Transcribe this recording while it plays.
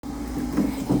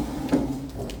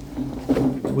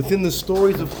within the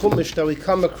stories of Chumash that we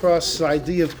come across the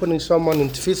idea of putting someone in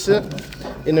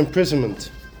tfisa, in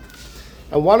imprisonment.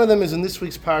 And one of them is in this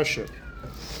week's parsha.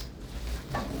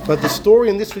 But the story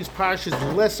in this week's parsha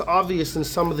is less obvious than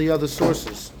some of the other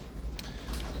sources.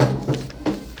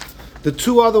 The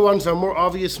two other ones are more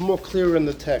obvious, more clear in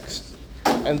the text.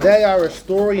 And they are a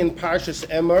story in Parshas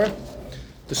Emor,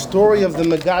 the story of the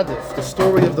Megadif, the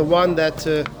story of the one that,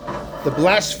 the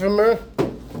blasphemer,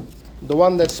 the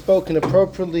one that spoke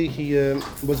inappropriately. He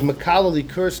was Makallel, he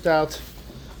cursed out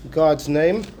God's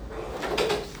name.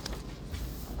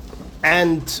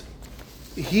 And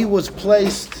he was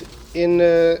placed in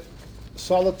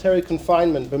solitary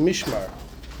confinement, b'mishmar.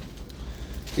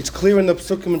 It's clear in the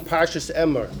Psukim in Parshas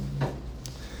Emor.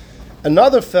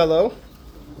 Another fellow,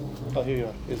 here you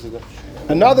are.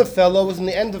 Another fellow was in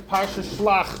the end of Parshas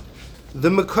Shlach, the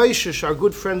Mekoshish, our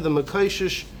good friend the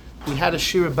Mekoshish. We had a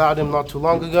shir about him not too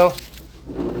long ago.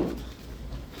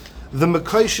 The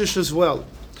Mekoshish as well.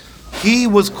 He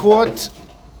was caught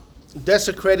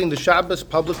desecrating the Shabbos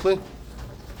publicly.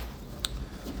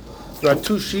 There are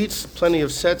 2 sheets, plenty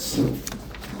of sets.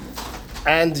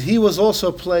 And he was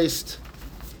also placed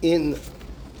in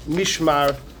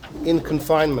Mishmar, in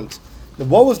confinement. Now,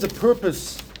 what was the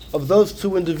purpose of those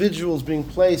 2 individuals being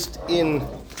placed in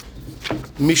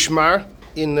Mishmar,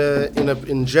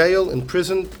 in jail, in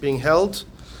prison, being held?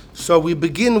 So we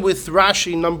begin with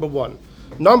Rashi number 1.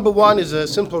 Number 1 is a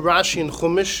simple Rashi in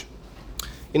Chumash,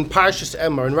 in Parshas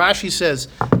Emor. And Rashi says,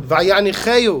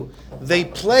 Vayanicheu, they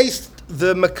placed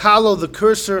the Makallel, the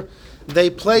cursor, they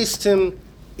placed him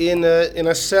in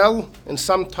a cell, in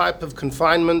some type of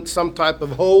confinement, some type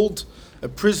of hold, a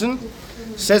prison.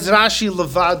 Says Rashi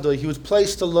Levado, he was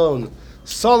placed alone,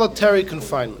 solitary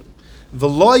confinement.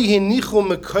 V'lo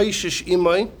yinichu Mekoshish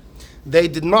imay, they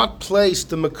did not place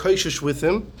the Mekoshish with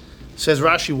him. Says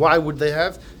Rashi, why would they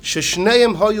have?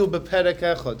 Sheshneim hoyu beperek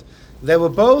echad, they were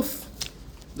both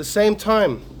the same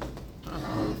time.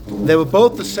 They were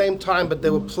both the same time, but they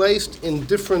were placed in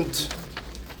different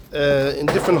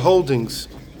holdings.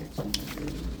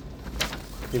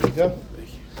 Here we go.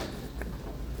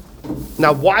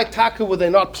 Now, why taka were they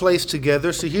not placed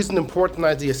together? So here's an important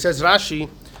idea. It says Rashi,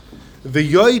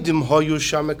 "V'yoidim hoyu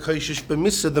shamekoshish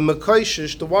b'misa." The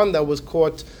Mekoshish, the one that was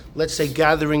caught, let's say,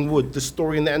 gathering wood. The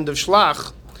story in the end of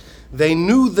Shlach, they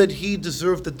knew that he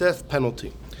deserved the death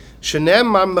penalty.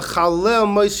 Shenemar mechalel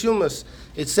mois yumas.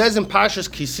 It says in Parshas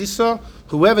Kisisa,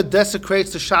 whoever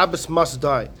desecrates the Shabbos must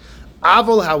die.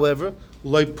 Avol, however,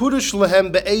 loy purush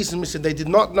lehem be'ezim, said they did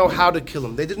not know how to kill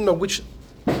him. They didn't know which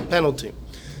penalty.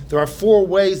 There are 4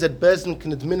 ways that Bezdin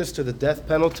can administer the death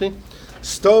penalty: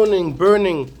 stoning,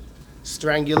 burning,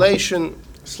 strangulation,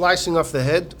 slicing off the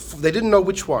head. They didn't know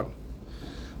which one.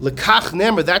 Lekach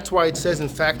nemer, that's why it says, in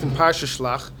fact, in Parshas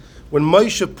Shlach, when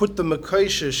Moshe put the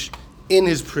Mekoshish in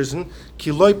his prison,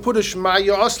 ki loy purush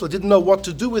ma'ya asla, didn't know what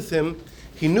to do with him.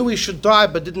 He knew he should die,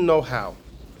 but didn't know how.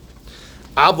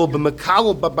 Avol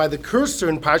b'Makallel, but by the cursor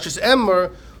in Parshas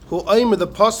Emor, who Omer, the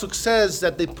pasuk says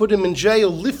that they put him in jail,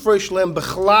 lifresh lem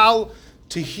bechlal,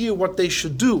 to hear what they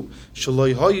should do.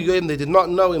 Shaloi hoyu, they did not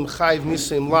know im chayv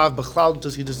misa im lav bechlal,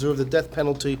 does he deserve the death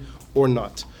penalty or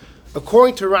not?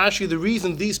 According to Rashi, the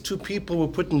reason these 2 people were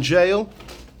put in jail,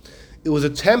 it was a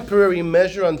temporary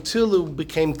measure until it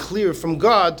became clear from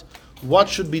God what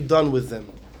should be done with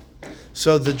them.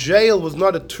 So the jail was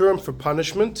not a term for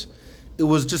punishment. It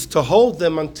was just to hold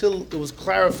them until it was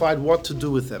clarified what to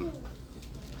do with them.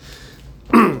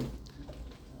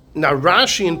 Now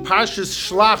Rashi in Parshas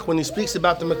Shlach, when he speaks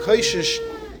about the Mekoshish,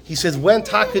 he says, when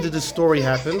taka did the story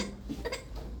happen?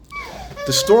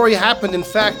 The story happened, in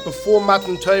fact, before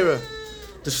Matan Torah.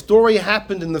 The story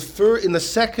happened in the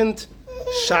second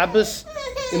Shabbos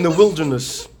in the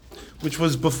wilderness, which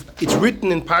was it's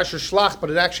written in Parshas Shlach, but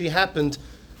it actually happened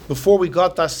before we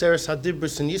got the Aseres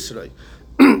HaDibros in Yisrael.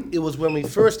 It was when we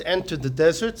first entered the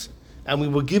desert and we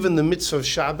were given the mitzvah of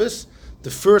Shabbos.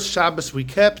 The first Shabbos we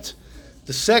kept.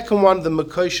 The second one, the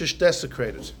Mekoshish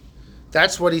desecrated.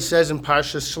 That's what he says in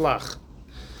Parshas Shlach.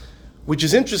 Which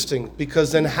is interesting,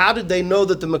 because then how did they know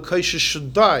that the Mekoshish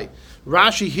should die?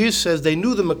 Rashi here says they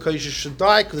knew the Mekoshish should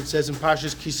die, because it says in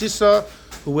Parshas Kisisa,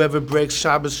 whoever breaks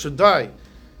Shabbos should die.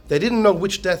 They didn't know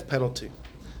which death penalty.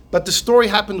 But the story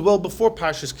happened well before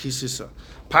Parshas Kisisa.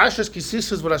 Parshas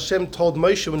Kisisa is what Hashem told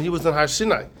Moshe when he was in Har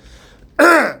Sinai.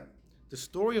 The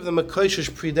story of the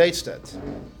Mekoshish predates that.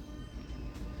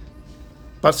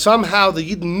 But somehow the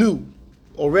Yidden knew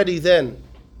already then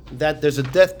that there's a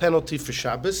death penalty for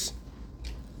Shabbos.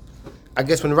 I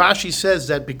guess when Rashi says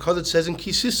that because it says in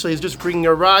Kisisa, he's just bringing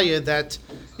a raya that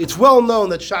it's well known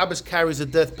that Shabbos carries a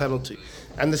death penalty.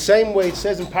 And the same way it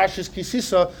says in Parshas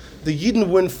Kisisa, the Yidden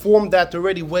were informed that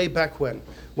already way back when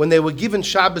they were given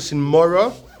Shabbos in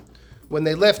Morah, when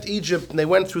they left Egypt and they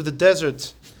went through the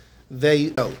desert,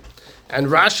 and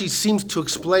Rashi seems to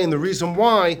explain the reason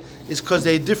why is because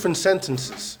they had different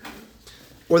sentences,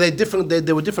 or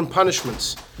there were different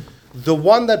punishments. The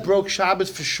one that broke Shabbos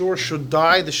for sure should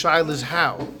die. The shaila is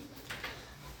how.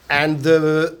 And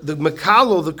the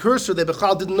Mekalo, the cursor, they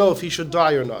Bechal didn't know if he should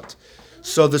die or not.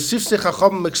 So the Sifsei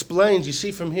Chachamim explains, you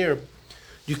see from here,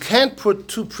 you can't put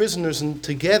two prisoners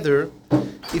together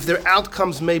if their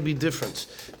outcomes may be different.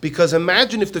 Because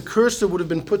imagine if the cursor would have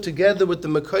been put together with the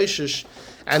Mekoshish,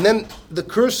 and then the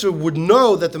cursor would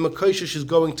know that the Mekoshish is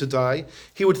going to die.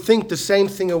 He would think the same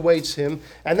thing awaits him,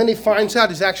 and then he finds out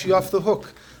he's actually off the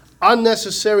hook.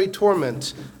 Unnecessary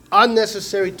torment. And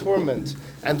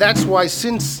that's why,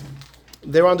 since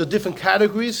they're under different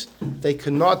categories, they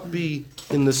cannot be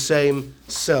in the same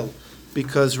cell.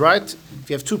 Because, right, if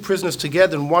you have two prisoners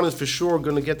together and one is for sure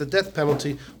going to get the death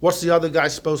penalty, what's the other guy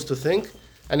supposed to think?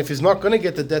 And if he's not going to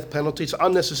get the death penalty, it's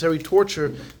unnecessary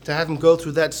torture to have him go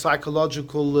through that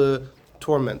psychological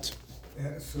torment. They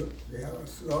had a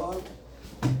slug.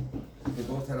 They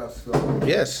both had a slug.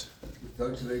 Yes.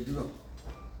 Regular.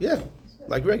 Yeah,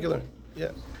 like regular.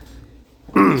 Yeah.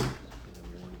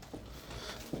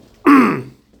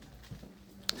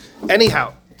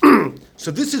 Anyhow,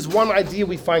 so this is one idea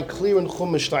we find clear in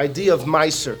Chumash, the idea of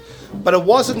Meiser. But it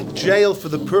wasn't jail for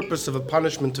the purpose of a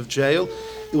punishment of jail.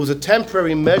 It was a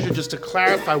temporary measure just to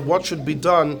clarify what should be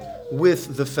done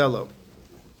with the fellow.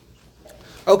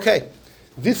 Okay,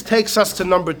 this takes us to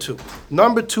number 2.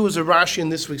 Number 2 is a Rashi in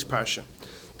this week's Parsha.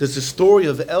 There's the story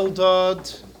of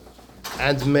Eldad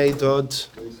and Medad.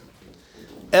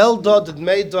 Eldad and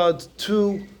Medad,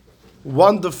 two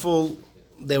wonderful,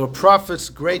 they were prophets,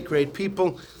 great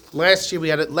people. Last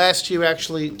year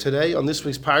actually, today, on this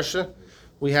week's Parsha,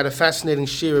 we had a fascinating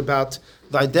shir about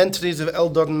the identities of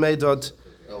Eldad and Medad.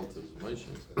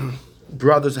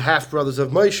 Brothers, half-brothers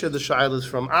of Moshe, the Shailas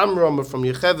from Amram or from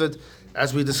Yecheved,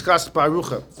 as we discussed by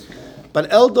Rucha. But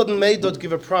Eldad and Medad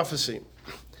give a prophecy.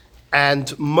 And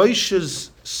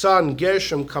Moshe's son,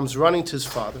 Gershom, comes running to his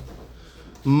father.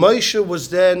 Moshe was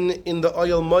then in the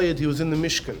Oyel Moed, he was in the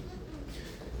Mishkan.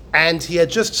 And he had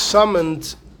just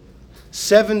summoned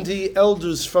 70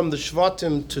 elders from the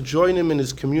Shvatim to join him in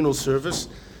his communal service.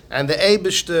 And the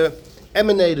Eibishter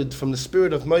emanated from the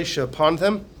spirit of Moshe upon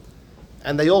them,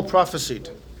 and they all prophesied.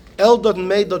 Eldad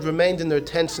and Medad remained in their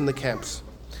tents in the camps.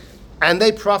 And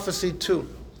they prophesied too.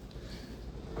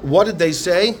 What did they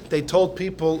say? They told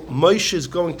people, Moshe is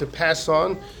going to pass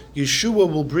on,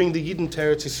 Yeshua will bring the Yidden to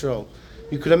Eretz Yisrael.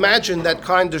 You could imagine that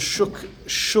kind of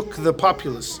shook the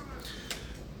populace.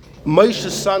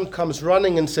 Moshe's son comes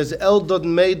running and says, Eldad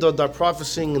and Medad are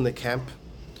prophesying in the camp.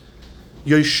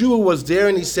 Yeshua was there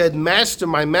and he said, Master,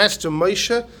 my master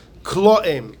Moshe,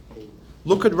 Klo'em.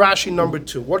 Look at Rashi number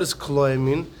 2. What does Klo'em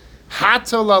mean?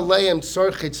 Hatal aleim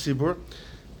tzorchet tzibur.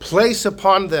 Place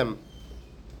upon them.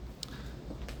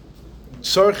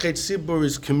 Tzorchet tzibur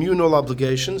is communal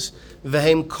obligations.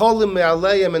 Vehem kolim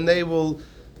me'aleim, and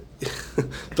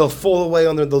they'll fall away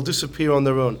they'll disappear on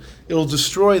their own. It'll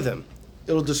destroy them.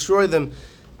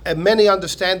 And many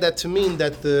understand that to mean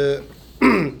that the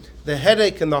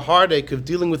headache and the heartache of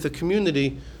dealing with the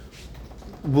community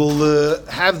will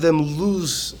have them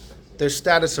lose their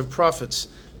status of prophets.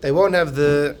 They won't have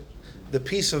the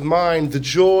peace of mind, the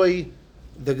joy,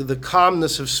 the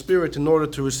calmness of spirit in order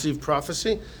to receive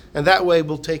prophecy, and that way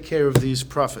we'll take care of these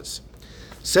prophets.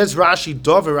 Says Rashi,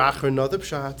 Dover Acher, another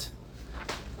pshat.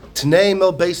 Tneim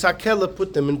el Beis HaKela,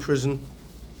 put them in prison.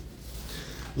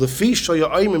 Lefi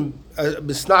shoya'ayim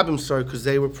bisnabim, sorry, because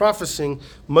they were prophesying,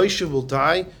 Moshe will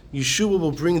die, Yeshua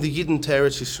will bring the Yidden to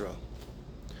Eretz Yisrael.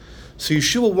 So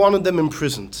Yeshua wanted them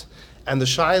imprisoned. And the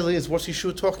shaila is, what's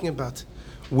Yeshua talking about?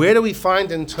 Where do we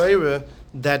find in Torah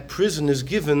that prison is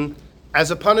given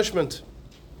as a punishment?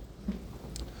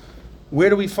 Where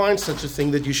do we find such a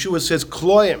thing that Yeshua says,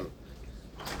 Kloim?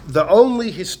 The only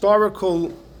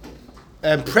historical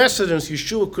precedence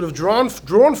Yeshua could have drawn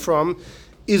from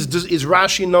is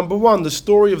Rashi number 1, the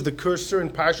story of the cursor in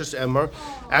Parshas Emor,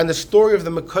 and the story of the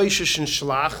Mekoshish and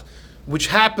Shlach, which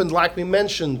happened, like we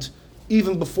mentioned,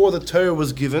 even before the Torah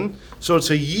was given. So it's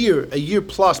a year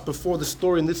plus before the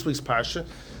story in this week's Parsha.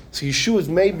 So Yeshua is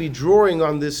maybe drawing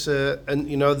on this,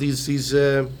 these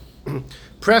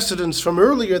precedents from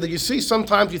earlier that you see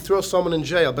sometimes you throw someone in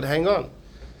jail, but hang on.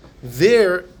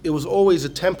 There, it was always a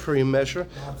temporary measure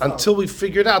until we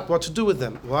figured out what to do with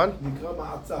them. What?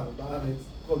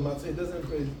 called matzah. It doesn't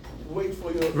wait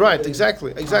for your... Right,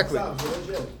 exactly.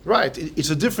 Jail. Right. It's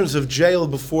a difference of jail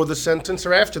before the sentence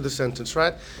or after the sentence,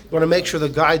 right? You want to make sure the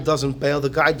guy doesn't bail, the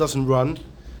guy doesn't run.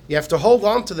 You have to hold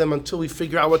on to them until we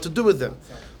figure out what to do with them.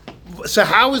 So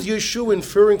how is Yeshua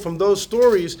inferring from those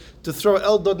stories to throw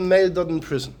Eldad and Meldad in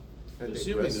prison?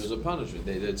 Assuming there's a punishment.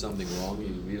 They did something wrong.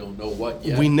 We don't know what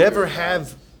yet. We never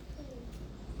have...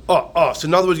 So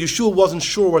in other words, Yeshua wasn't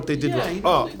sure what they did He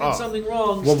wrong. did something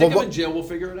wrong. Well, Stick him what- in jail. We'll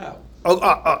figure it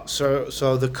out.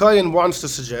 So the Kohen wants to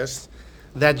suggest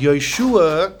that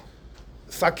Yeshua,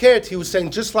 fakert, he was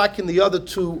saying, just like in the other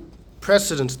two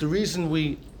precedents, the reason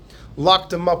we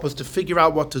locked him up was to figure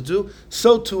out what to do,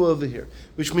 so too over here.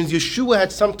 Which means Yeshua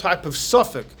had some type of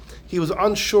suffix. He was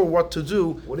unsure what to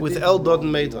do with Eldad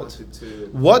and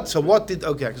Meldad.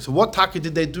 So what taka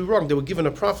did they do wrong? They were given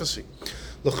a prophecy.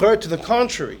 L'chor, to the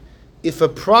contrary, if a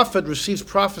prophet receives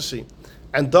prophecy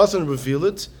and doesn't reveal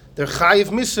it, they're chayiv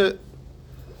misa.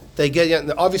 They get,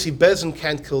 obviously Bezin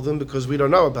can't kill them because we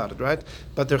don't know about it, right?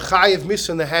 But they're chayiv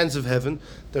misa in the hands of heaven.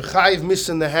 They're chayiv misa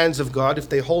in the hands of God if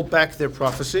they hold back their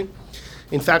prophecy.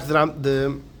 In fact,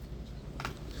 the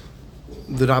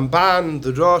Ramban,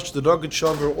 the Rosh, the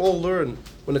Rogatchover all learn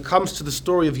when it comes to the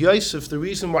story of Yosef, the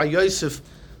reason why Yosef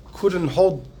didn't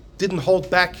hold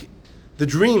back the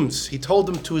dreams. He told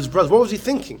them to his brothers. What was he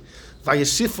thinking?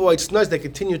 Vayasifu Eitznaz, they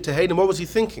continued to hate him. What was he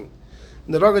thinking?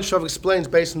 And the Rogatchover explains,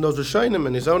 based on those Rishonim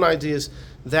and his own ideas,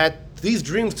 that these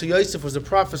dreams to Yosef was a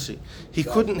prophecy. He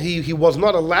was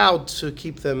not allowed to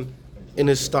keep them in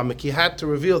his stomach. He had to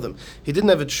reveal them. He didn't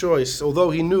have a choice, although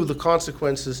he knew the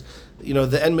consequences,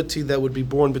 the enmity that would be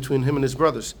born between him and his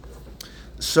brothers.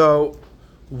 So,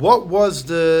 what was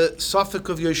the suffix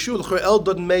of Yeshua?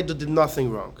 Eldad and Meldad did nothing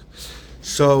wrong.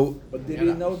 So, but did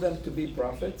he know them to be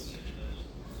prophets?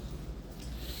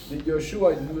 Did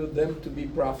Yeshua knew them to be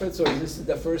prophets, or is this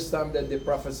the first time that they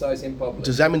prophesize in public?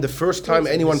 does that mean the first time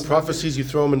anyone prophesies, you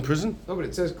throw him in prison? No, but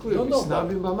it says clearly, No,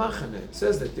 Snabim B'machane. It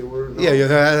says that they were...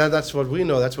 That's what we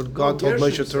know. That's what God told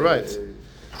Moshe to write.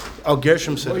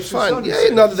 Gershom said it. Moshe's Fine. son Yeah,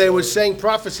 said they were saying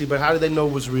prophecy, but how did they know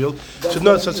it was real? So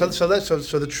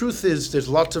the truth is, there's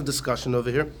lots of discussion over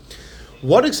here.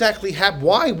 What exactly happened?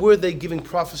 Why were they giving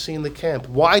prophecy in the camp?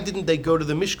 Why didn't they go to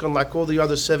the Mishkan like all the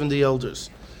other 70 elders?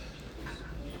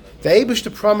 The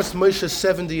Eibishter promised Moshe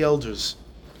 70 elders,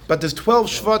 but there's 12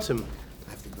 Shvatim.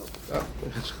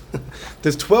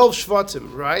 There's 12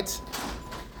 Shvatim, right?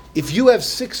 If you have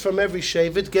 6 from every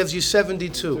Shevet, it gives you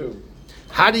 72.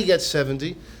 How do you get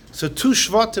 70? So 2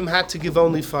 Shvatim had to give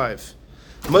only 5.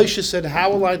 Moshe said,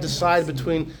 how will I decide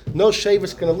between no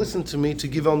Shevet's going to listen to me to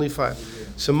give only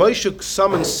 5? So Moshe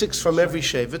summoned 6 from every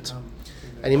Shevet,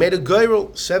 and he made a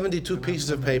goyrel, 72 pieces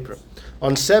of paper.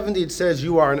 On 70 it says,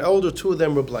 you are an elder, 2 of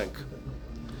them were blank.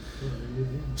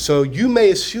 So you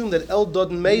may assume that Eldad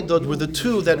and Meldad were the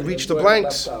 2 that reached the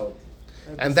blanks.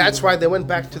 And that's why they went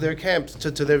back to their camps,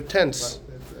 to their tents.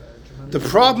 The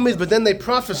problem is, but then they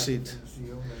prophesied.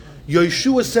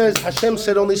 Yeshua says, Hashem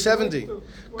said only 70.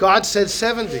 God said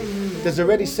 70. There's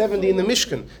already 70 in the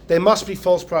Mishkan. They must be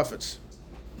false prophets.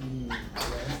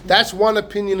 That's one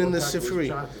opinion in the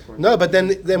Sifri. No, but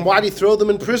then why do you throw them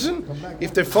in prison?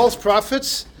 If they're false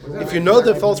prophets, if you know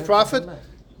they're false prophet,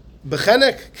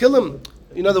 Bechenek, kill them.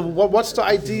 What's the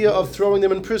idea of throwing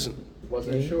them in prison?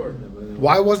 Wasn't sure.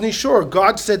 Why wasn't he sure?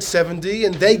 God said 70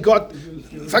 and they got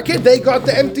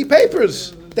the empty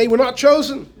papers. They were not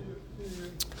chosen.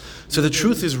 So the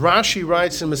truth is, Rashi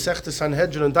writes in Masechta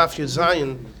Sanhedrin and Daf Yud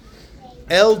Zayin,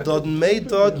 Eldad and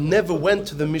Meldad never went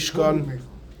to the Mishkan.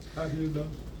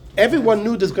 Everyone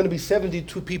knew there's going to be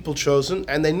 72 people chosen,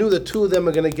 and they knew that 2 of them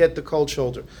are going to get the cold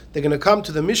shoulder. They're going to come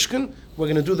to the Mishkan, we're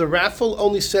going to do the raffle,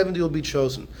 only 70 will be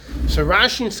chosen. So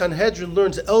Rashi in Sanhedrin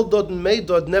learns Eldad and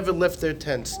Meldad never left their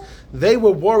tents. They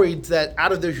were worried that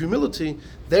out of their humility,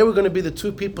 they were going to be the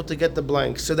 2 people to get the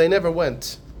blank, so they never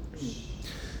went.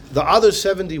 The other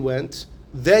 70 went.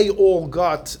 They all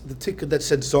got the ticket that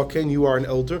said Zoken, you are an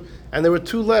elder, and there were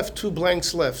 2 left, 2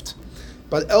 blanks left.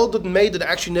 But Eldad and Meldad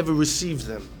actually never received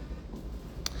them.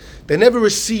 They never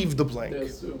received the blank.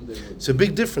 It's a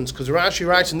big difference, because Rashi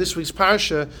writes in this week's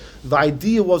parsha, the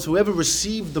idea was whoever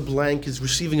received the blank is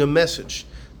receiving a message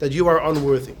that you are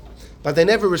unworthy. But they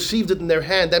never received it in their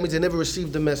hand. That means they never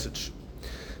received the message.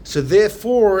 So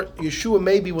therefore, Yeshua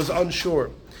maybe was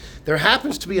unsure. There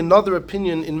happens to be another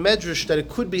opinion in Medrash that it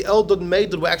could be Eldad and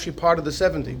Meldad were actually part of the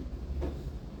 70.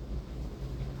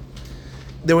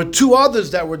 There were 2 others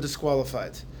that were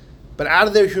disqualified. But out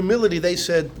of their humility, they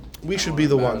said, we should be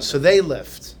the ones. So they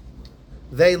left.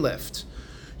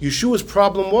 Yeshua's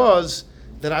problem was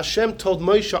that Hashem told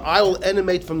Moshe, I will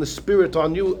emanate from the Spirit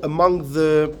on you among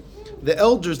the the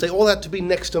elders, they all had to be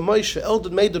next to Moshe.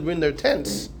 Eldad Meidad were in their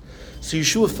tents. So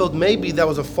Yeshua felt maybe that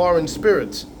was a foreign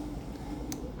spirit.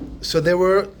 So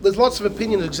there's lots of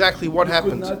opinions exactly what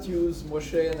happened. You could not use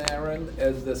Moshe and Aaron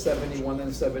as the 71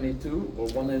 and 72, or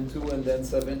 1 and 2 and then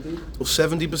 70? Well,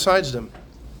 70 besides them.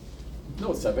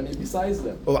 No, 70 besides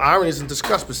them. Well, Aaron isn't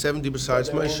discussed, but 70 besides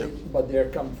But they're Moshe. only- But they're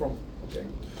come from, okay.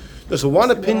 So one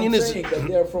See, what opinion I'm is... saying, that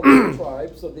they're from their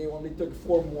tribe, so they only took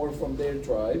 4 more from their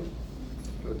tribe.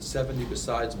 It's 70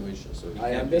 besides Moshe, so he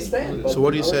I can't be understand, included. but So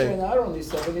what do you Moshe say? and Aaron is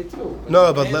 72.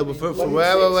 No, but Can't wait.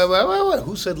 be.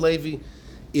 Who said Levi?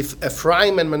 If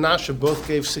Ephraim and Menashe both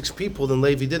gave 6 people, then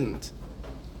Levi didn't.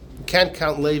 You can't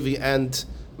count Levi and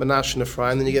Menashe and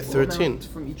Ephraim, then you get 13.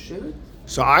 From each Shevet?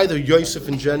 So either Yosef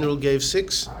in general gave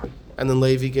 6, and then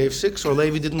Levi gave 6, or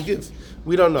Levi didn't give.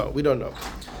 We don't know.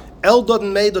 Eldad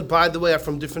and Meidad, by the way, are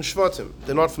from different Shvatim.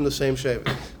 They're not from the same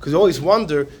Shevet. Because you always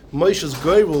wonder, Moshe's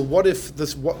Geirul, what if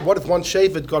one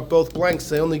Shevet got both blanks?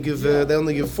 They only give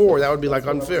 4. That would be like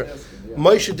unfair.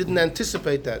 Moshe didn't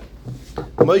anticipate that.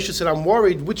 Moshe said, "I'm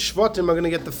worried which Shvatim are going to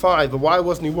get the 5." But why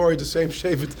wasn't he worried the same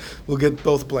Shevet will get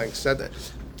both blanks?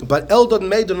 But Eldad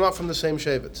and Meidad are not from the same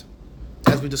Shevet,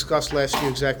 as we discussed last year.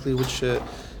 Exactly which,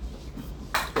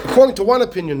 according to one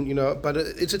opinion, but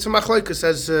it's a machlokes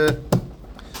as.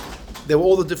 There were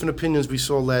all the different opinions we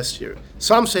saw last year.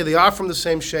 Some say they are from the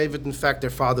same Shevet. In fact, their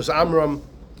father's Amram.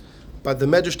 But the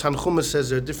Medrash Tanchuma says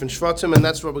they're different Shvatim, and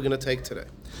that's what we're going to take today.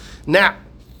 Now,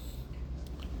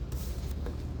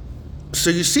 so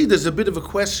you see there's a bit of a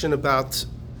question about,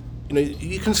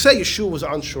 you can say Yeshua was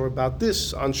unsure about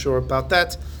this, unsure about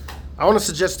that. I want to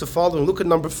suggest the following. Look at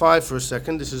number 5 for a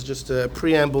second. This is just a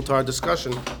preamble to our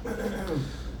discussion.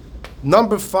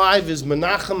 Number 5 is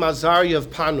Menachem Azariah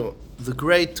of Panu, the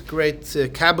great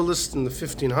Kabbalist in the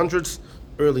 1500s,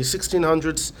 early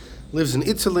 1600s, lives in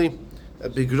Italy, a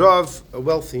big Rav, a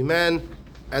wealthy man,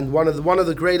 and one of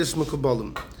the greatest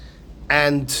Mekubalim.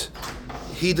 And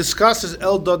he discusses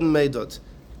Eldad and Meidad.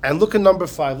 And look at number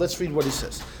 5. Let's read what he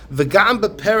says. V'gam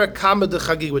be'perek kama de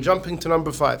Chagiga. We're jumping to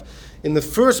number 5. In the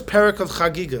first perek of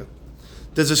Chagiga,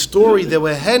 there's a story. There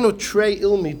were henu trei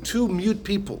ilmi, 2 mute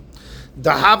people,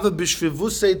 dahava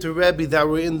b'shvivusei to Rebbe, that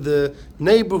were in the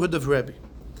neighborhood of Rebbe.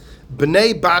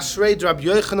 Bnei Basrei Rabbi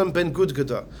Yochanan ben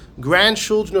Gudgada,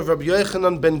 grandchildren of Rabbi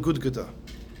Yochanan ben Gudgada.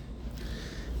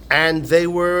 And they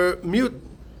were mute.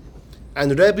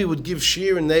 And Rebbe would give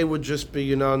shir, and they would just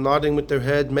be, nodding with their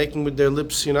head, making with their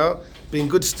lips, being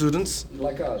good students.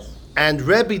 Like us. And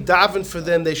Rebbe davened for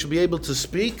them; they should be able to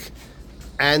speak.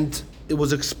 And it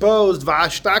was exposed.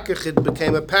 Va'ashtakach, it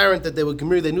became apparent that they were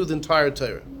gemir. They knew the entire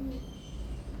Torah.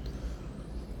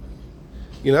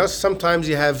 Sometimes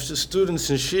you have students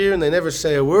in shir, and they never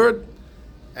say a word,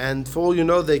 and for all you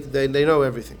know, they know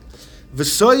everything.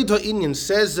 V'soid ha'inyan,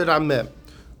 says the Rameh.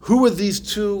 Who are these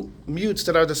 2 mutes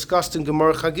that are discussed in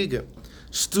Gemara Chagiga?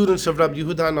 Students of Rabbi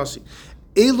Yehuda Hanasi.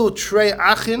 Elu trei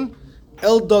achin,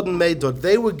 Eldad and Meidad.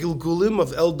 They were Gilgulim of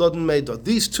Eldad and Meidad.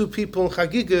 These 2 people in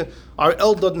Chagiga are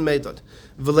Eldad and Meidad.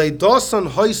 V'leidasan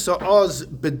hoisa oz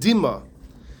bedima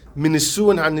minisu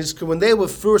and hanizka. When they were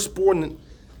first born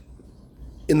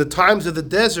in the times of the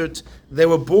desert, they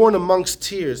were born amongst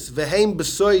tears. V'heim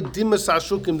besoy dimas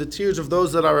ashukim, the tears of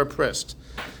those that are oppressed.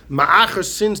 Ma'achar,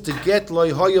 since the get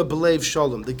loy hoya belev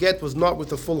shalom. The get was not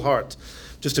with a full heart.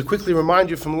 Just to quickly remind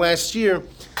you from last year,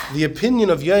 the opinion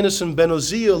of Yonasan ben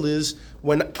Oziel is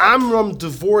when Amram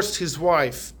divorced his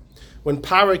wife, when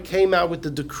Parah came out with the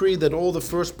decree that all the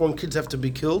firstborn kids have to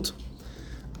be killed,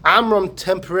 Amram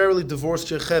temporarily divorced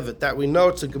Yocheved. That we know,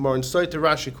 it's a Gemara in Soita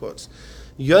Rashi quotes.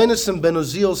 Yonasan ben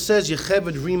Oziel says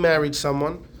Yocheved remarried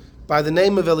someone by the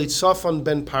name of Elitzaphan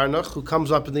ben Parnach, who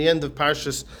comes up in the end of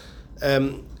Parshas,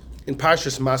 in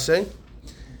Parshas Maseh,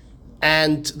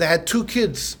 and they had 2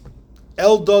 kids,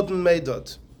 Eldad and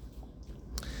Meidad.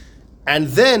 And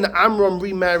then Amram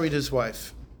remarried his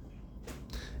wife.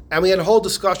 And we had a whole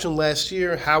discussion last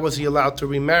year, how was he allowed to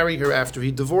remarry her after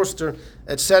he divorced her,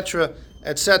 etc.,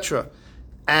 etc.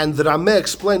 And the Rameh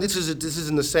explained, this is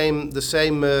in the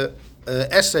same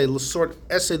essay, short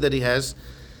essay that he has,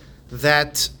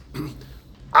 that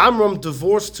Amram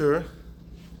divorced her,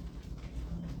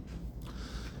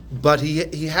 but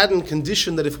he hadn't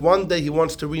conditioned that if one day he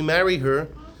wants to remarry her,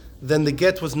 then the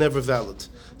get was never valid.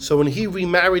 So when he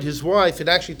remarried his wife, it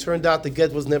actually turned out the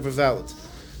get was never valid.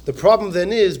 The problem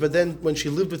then is, but then when she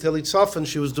lived with Elitzaphan,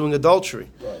 she was doing adultery,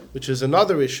 which is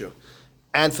another issue.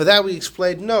 And for that we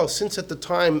explained, no, since at the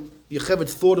time Yocheved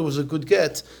thought it was a good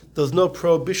get, there's no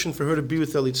prohibition for her to be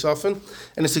with Elitzaphan.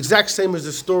 And it's the exact same as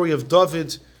the story of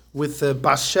David with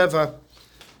Bathsheba.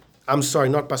 I'm sorry,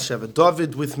 not Bathsheba.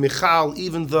 David with Michal,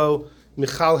 even though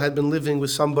Michal had been living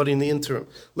with somebody in the interim.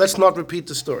 Let's not repeat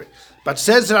the story. But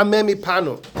says Ramemi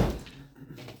Panu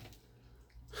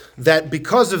that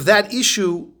because of that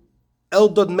issue,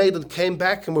 Eldad and Medad came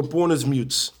back and were born as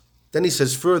mutes. Then he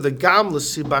says further, Gam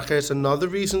l'sibaches, another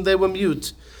reason they were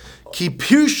mute. Ki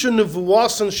pirshu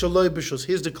nevuasan shaloi b'shus.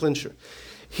 Here's the clincher.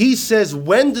 He says,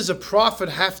 when does a prophet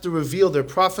have to reveal their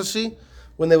prophecy?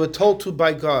 When they were told to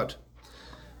by God.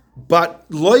 But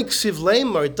loik siv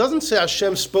leimar, it doesn't say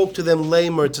Hashem spoke to them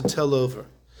leimar to tell over.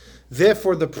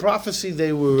 Therefore, the prophecy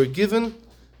they were given,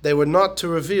 they were not to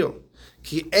reveal.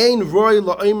 Ki ein roy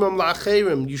la'imram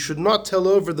la'acherim. You should not tell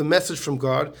over the message from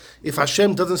God if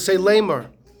Hashem doesn't say leimar.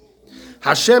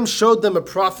 Hashem showed them a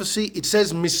prophecy. It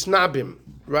says misnabim,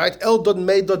 right? Eldad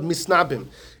Medad misnabim.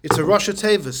 It's a Rosh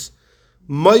Tevis.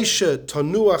 Moshe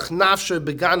tanuach nafshe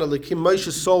begana lekim.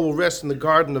 Moshe's soul will rest in the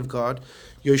garden of God.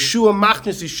 Yeshua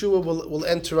machnis Yeshua will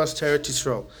enter us to Eretz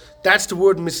Yisrael. That's the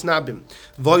word misnabim.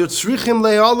 V'yotzrichim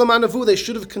le'olam anavu. They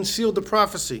should have concealed the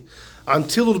prophecy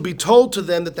until it will be told to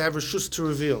them that they have reshus to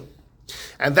reveal.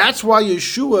 And that's why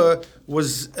Yeshua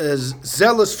was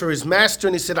zealous for his master,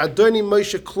 and he said, Adoni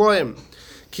Moshe kloim,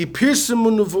 ki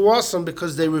pirsimu nuvuasam,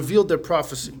 because they revealed their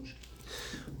prophecy.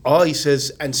 Oh, he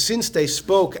says, and since they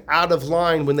spoke out of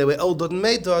line when they were Eldad and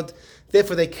Medad,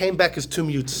 therefore they came back as two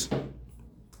mutes.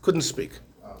 Couldn't speak.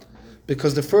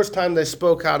 Because the first time they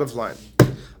spoke out of line.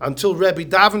 Until Rebbe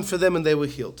davened for them and they were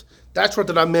healed. That's what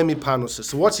the Ramemi Pano says.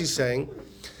 So what's he saying?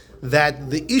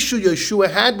 That the issue Yeshua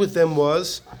had with them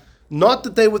was not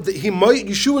that they were,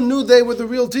 Yeshua knew they were the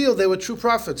real deal, they were true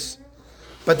prophets.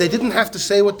 But they didn't have to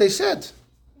say what they said.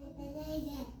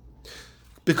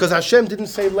 Because Hashem didn't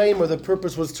say lame, or the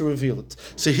purpose was to reveal it.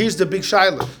 So here's the big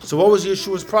shaila. So what was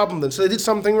Yeshua's problem then? So they did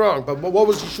something wrong. But what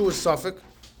was Yeshua's suffix?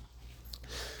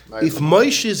 If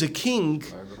Moshe is a king,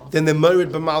 then they're married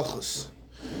b'malchus.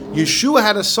 Yeshua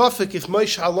had a suffix if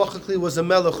Moshe halachically was a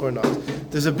melech or not.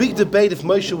 There's a big debate if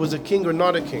Moshe was a king or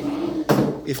not a king.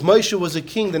 If Moshe was a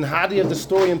king, then how do you have the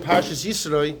story in Parshas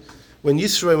Yisro, when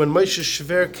Moshe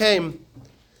Shver came,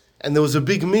 and there was a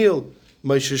big meal,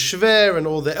 Moshe Shver and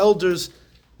all the elders,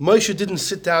 Moshe didn't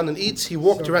sit down and eat, he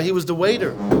walked around, he was the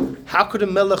waiter. How could a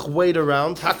melech wait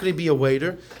around? How could he be a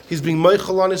waiter? He's being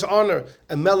meichel on his honor.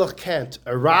 A melech can't.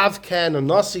 A rav can, a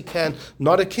nasi can,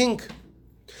 not a king.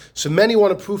 So many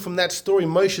want to prove from that story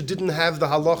Moshe didn't have the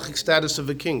halachic status of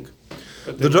a king.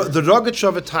 The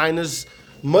Rogatchover Tainas,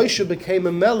 Moshe became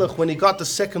a melech when he got the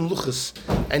second luchas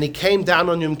and he came down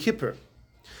on Yom Kippur.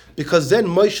 Because then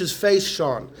Moshe's face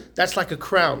shone. That's like a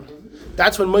crown.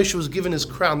 That's when Moshe was given his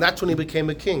crown. That's when he became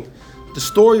a king. The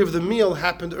story of the meal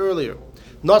happened earlier.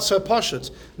 Not so pashut.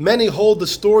 Many hold the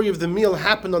story of the meal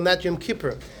happened on that Yom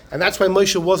Kippur. And that's why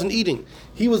Moshe wasn't eating.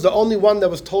 He was the only one that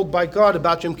was told by God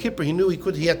about Yom Kippur. He knew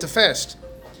he had to fast.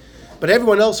 But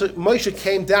everyone else, Moshe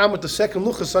came down with the second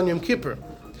luchas on Yom Kippur.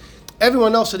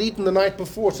 Everyone else had eaten the night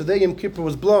before, so their Yom Kippur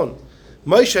was blown.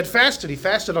 Moshe had fasted. He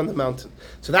fasted on the mountain.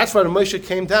 So that's why when Moshe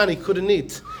came down, he couldn't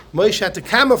eat. Moshe had to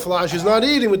camouflage his not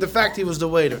eating with the fact he was the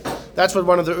waiter. That's what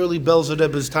one of the early bells of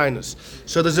Rebbe's Tainas.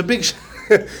 So there's a big...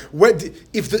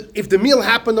 if the meal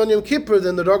happened on Yom Kippur,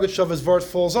 then the Rogatchover's vort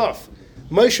falls off.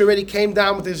 Moshe already came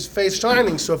down with his face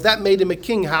shining, so if that made him a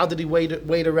king, how did he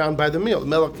wait around by the meal? The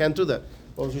Melech can't do that.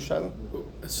 What was your shadow?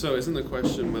 So isn't the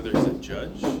question whether he's a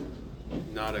judge,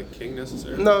 not a king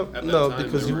necessarily? No, At that no, time,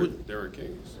 because there were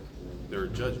kings. There were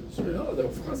judges,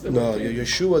 right? No,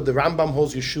 Yeshua, the Rambam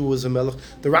holds Yeshua was a melech.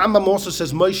 The Rambam also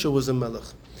says Moshe was a melech.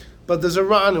 But there's a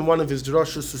Ran in one of his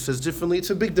drashos who says differently. It's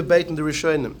a big debate in the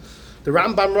Rishonim. The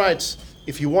Rambam writes,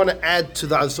 if you want to add to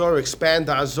the Azor, expand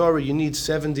the Azor, you need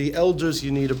 70 elders,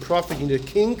 you need a prophet, you need a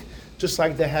king, just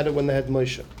like they had it when they had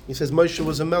Moshe. He says Moshe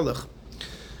was a melech.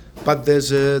 But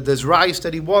there's rayos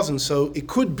that he wasn't. So it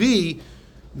could be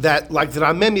that, like the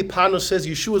Ramemi Pano says,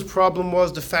 Yeshua's problem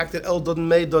was the fact that Eldad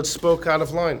and Medad spoke out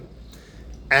of line.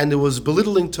 And it was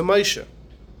belittling to Moshe.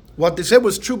 What they said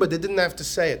was true, but they didn't have to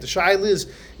say it. The shaila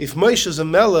is, if Moshe is a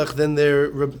melech, then they're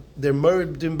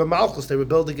murdered in b'malchus, they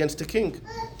rebelled against the king.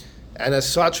 And as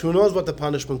such, who knows what the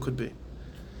punishment could be.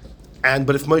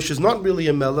 But if Moshe is not really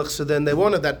a melech, so then they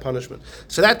wanted that punishment.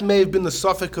 So that may have been the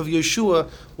suffix of Yeshua,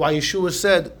 why Yeshua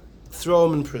said, throw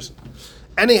him in prison.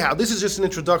 Anyhow, this is just an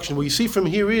introduction. What you see from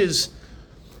here is,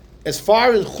 as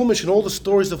far as Chumash and all the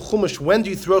stories of Chumash, when do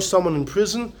you throw someone in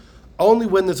prison? Only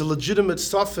when there's a legitimate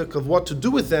suffix of what to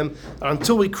do with them.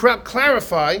 Until we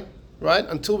clarify, right?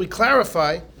 Until we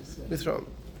clarify, we throw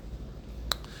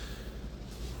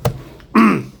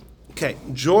them. Okay,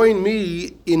 join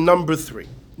me in number 3.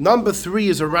 Number 3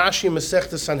 is a Rashi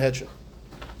Masechta Sanhedrin.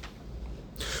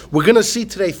 We're going to see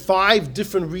today 5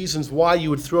 different reasons why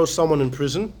you would throw someone in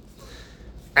prison.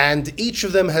 And each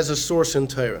of them has a source in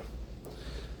Torah.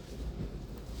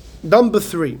 Number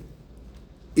 3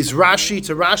 is Rashi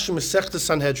to Rashi Masechta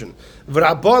Sanhedrin.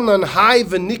 V'Rabbanan hai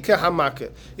v'nika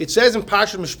hamake. It says in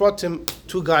Parshat Mishpatim,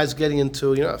 2 guys getting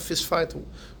into a fist fight.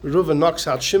 Reuven knocks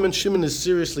out Shimon. Shimon is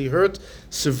seriously hurt,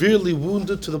 severely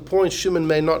wounded to the point Shimon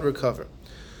may not recover.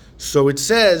 So it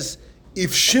says,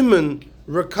 if Shimon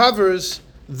recovers,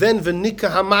 then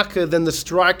v'nika hamake, then the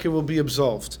striker will be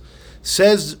absolved.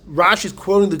 Says Rashi is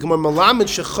quoting the Gemara, Malamed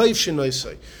shechayv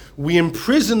shenoisei. We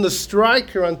imprison the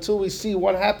striker until we see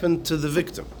what happened to the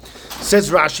victim.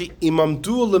 Says Rashi,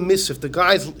 Imamdu lemisif,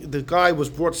 the guy was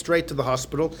brought straight to the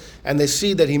hospital, and they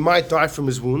see that he might die from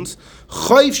his wounds.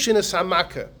 Chayv shenes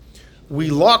hamaka, we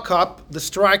lock up the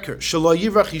striker. Shelo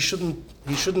yivrach, he shouldn't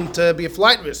be a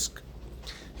flight risk.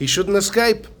 He shouldn't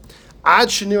escape. Ad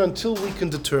shenir, until we can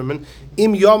determine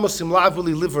im yamos im lav, will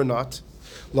he live or not.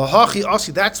 Lahachi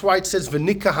asi, that's why it says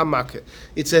v'nika hamake.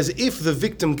 It says if the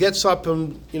victim gets up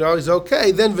and is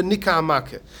okay, then v'nika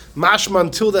hamake. Mashma,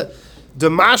 until the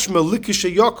mashma likisha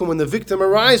yokum, when the victim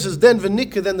arises, then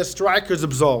v'nika, then the striker is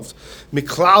absolved.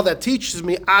 Miklal, that teaches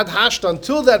me ad hashta,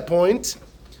 until that point,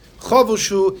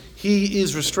 chavushu, he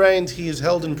is restrained, he is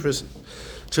held in prison.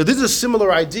 So this is a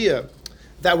similar idea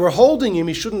that we're holding him,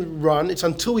 he shouldn't run. It's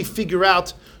until we figure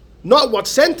out not what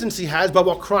sentence he has, but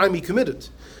what crime he committed.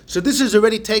 So this is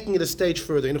already taking it a stage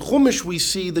further. In Chumash we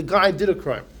see the guy did a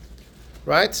crime,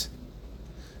 right?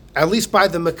 At least by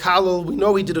the Mekalel, we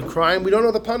know he did a crime. We don't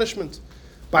know the punishment.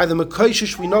 By the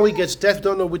Mekoshish, we know he gets death,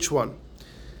 don't know which one.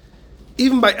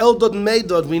 Even by Eldod and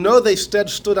Meidod, we know they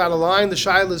stood out of line. The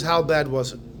shaila is, how bad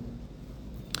was it?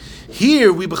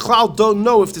 Here, we Bechlal don't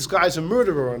know if this guy's a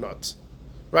murderer or not.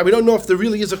 Right? We don't know if there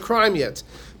really is a crime yet.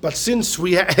 But since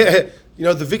we, the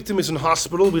victim is in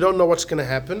hospital, we don't know what's going to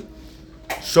happen.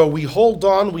 So we hold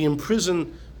on, we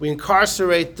imprison, we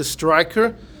incarcerate the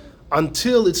striker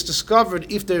until it's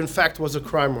discovered if there in fact was a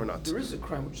crime or not. There is a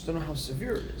crime, we just don't know how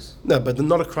severe it is. No, but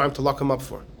not a crime to lock him up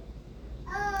for.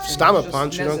 Stomach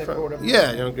punch, you don't.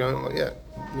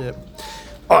 Yeah.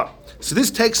 So this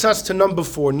takes us to number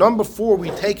 4. Number 4,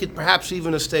 we take it perhaps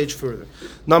even a stage further.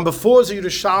 Number 4 is a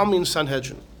Yerushalmi in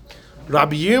Sanhedrin.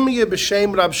 Rabbi Yirmiyah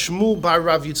b'shem Rab Shmuel bar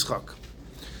Rav Yitzchak.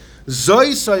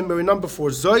 Number 4,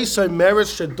 Zoisai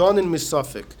Meretz Shedonin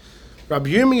Misafik. Rabbi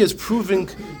Yirmiyah is proving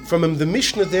from him, the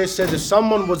Mishnah there said if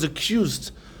someone was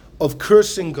accused of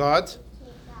cursing God,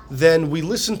 then we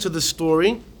listen to the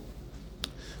story,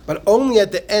 but only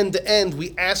at the end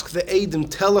we ask the Eidim,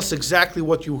 tell us exactly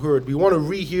what you heard. We want to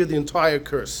rehear the entire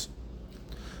curse.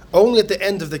 Only at the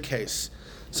end of the case.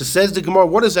 So says the Gemara,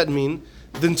 what does that mean?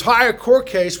 The entire court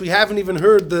case, we haven't even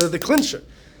heard the clincher.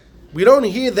 We don't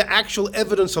hear the actual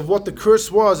evidence of what the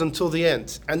curse was until the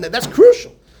end. And that's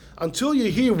crucial. Until you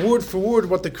hear word for word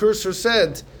what the cursor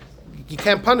said, you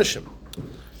can't punish him.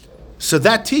 So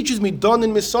that teaches me, Don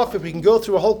in Misafik, we can go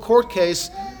through a whole court case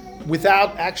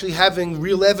without actually having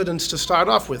real evidence to start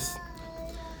off with.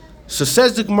 So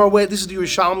says the Gemara, wait, this is the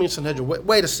Yerushalmi in Sanhedrin.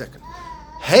 Wait a second.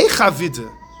 Hey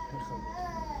Chavide.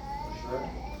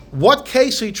 What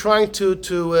case are you trying to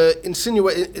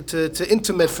insinuate, to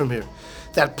intimate from here?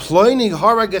 That ploining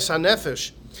harages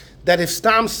hanefesh, that if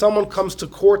someone comes to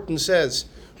court and says,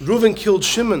 Reuven killed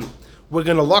Shimon, we're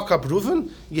going to lock up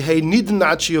Reuven,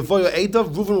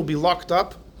 Reuven will be locked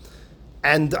up,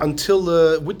 and until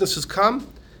the witnesses come,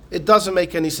 it doesn't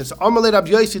make any sense. Amalei Rab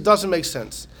Yosi doesn't make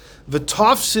sense.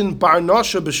 V'tafsin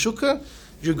barnosha b'shuka,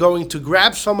 you're going to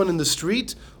grab someone in the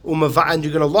street, and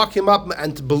you're going to lock him up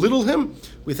and belittle him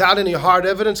without any hard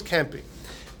evidence, can't be.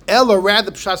 Or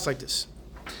rather, pshat's like this.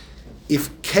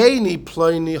 If Kaini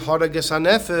ploini harages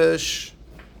hanefesh,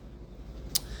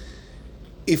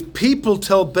 if people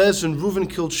tell Bezin Reuven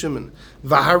killed Shimon,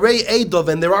 v'harei eidov,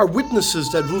 and there are witnesses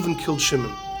that Reuven killed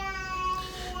Shimon,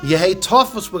 yehei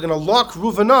tofus, we're going to lock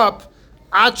Reuven up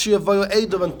achi avoyo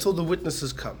eidov, until the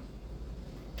witnesses come.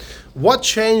 What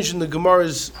changed in the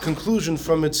Gemara's conclusion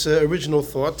from its original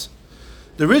thought?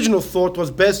 The original thought was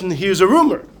Bezin hears a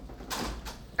rumor.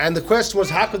 And the question was,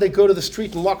 how could they go to the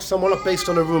street and lock someone up based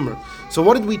on a rumor? So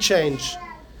what did we change?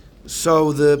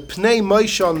 So the Pnei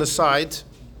Moshe on the side,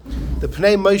 the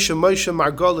Pnei Moshe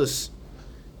Margolis,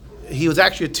 he was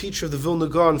actually a teacher of the Vilna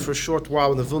Gaon for a short while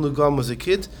when the Vilna Gaon was a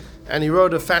kid, and he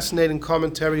wrote a fascinating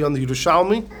commentary on the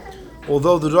Yerushalmi,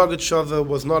 although the Rogatchover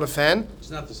was not a fan.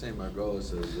 It's not the same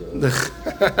Margolis as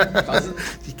cousin.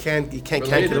 You can't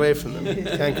get away from them. You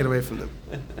can't get away from them.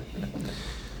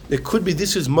 It could be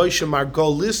this is Moshe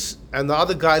Margolis, and the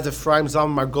other guy is Ephraim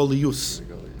Zalman Margolius.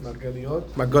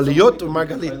 Margoliot or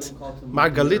Margalit?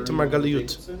 Margalit or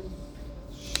Margaliut?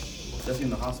 Definitely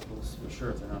in the hospitals, for sure,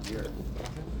 if they're not here.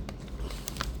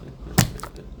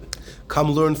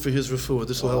 Come learn for his refuah.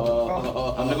 This will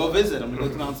help. I'm gonna go visit. I'm gonna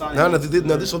go to Mount Sinai.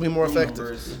 No, this will be more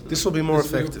effective. This will be more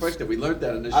effective. We learned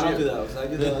that in this I don't year. do that. I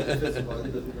do the physical. I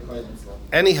do the requirement stuff.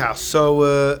 Anyhow,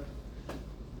 so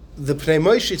the Pnei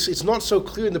Moshe, it's not so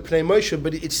clear in the Pnei Moshe,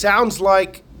 but it sounds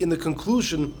like in the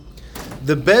conclusion,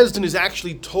 the Bezdin is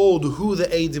actually told who the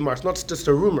Eidim are. It's not just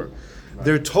a rumor. Right.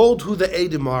 They're told who the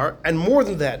Eidim are, and more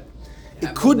than that,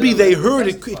 it could be they heard,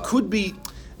 it could be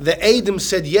the Eidim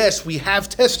said, yes, we have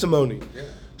testimony. Yeah.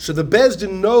 So the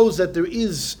Bezdin knows that there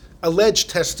is alleged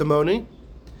testimony,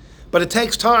 but it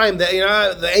takes time. That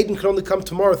the Eidim can only come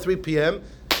tomorrow at 3 p.m.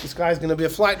 This guy's going to be a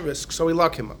flight risk, so we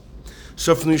lock him up.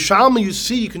 So from the Yerushalmi, you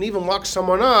see, you can even lock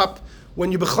someone up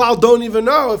when you b'chlal don't even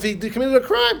know if he committed a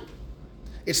crime.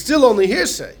 It's still only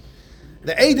hearsay.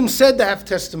 The Eidim said they have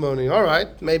testimony. All right,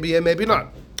 maybe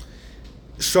not.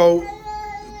 So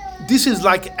this is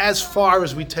like as far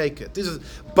as we take it.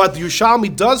 But the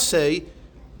Yerushalmi does say,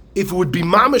 if it would be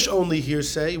mamish only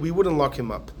hearsay, we wouldn't lock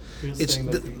him up. It's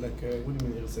what do you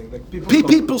mean you're saying? Like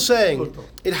people saying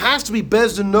it has to be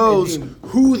Bezdin knows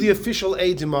who the official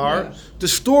Eidim are. Yes. The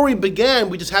story began,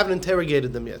 we just haven't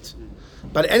interrogated them yet.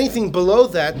 But anything below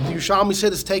that, the Yerushalmi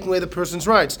said, is taking away the person's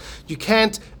rights. You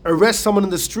can't arrest someone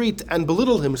in the street and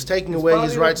belittle him. It's taking away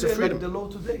his rights of freedom. Like the law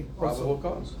today. Probable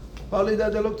cause. Probably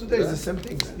that the law today is the same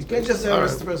thing. You can't just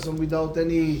arrest a person without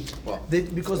any...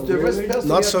 because the arrest person...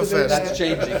 Not so fast. That's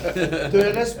changing.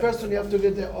 To arrest person, you have to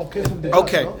get the okay from the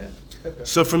okay. judge, no?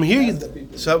 So from here,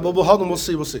 we'll hold on, we'll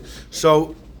see.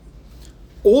 So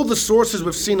all the sources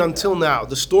we've seen until now,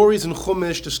 the stories in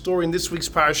Chumash, the story in this week's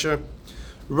parasha,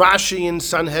 Rashi in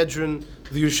Sanhedrin,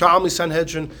 the Yerushalmi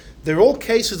Sanhedrin, they're all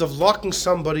cases of locking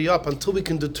somebody up until we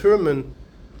can determine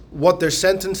what their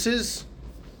sentence is,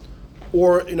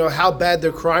 or how bad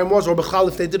their crime was, or b'chal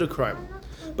if they did a crime.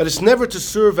 But it's never to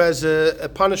serve as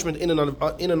a punishment in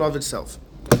and of itself.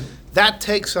 That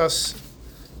takes us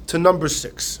to number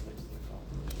 6.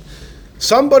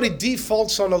 Somebody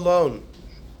defaults on a loan.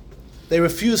 They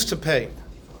refuse to pay.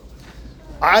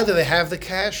 Either they have the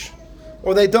cash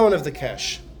or they don't have the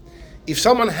cash. If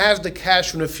someone has the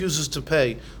cash and refuses to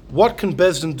pay, what can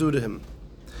Bezdin do to him?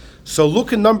 So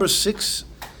look at number 6.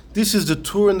 This is the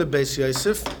Tur in the Beis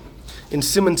Yosef in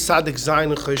Siman Tzadik Zayin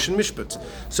and Choshen Mishpat.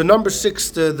 So number 6,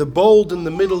 the bold in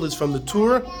the middle is from the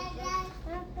Tur,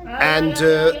 and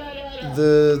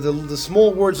the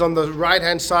small words on the right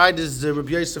hand side is the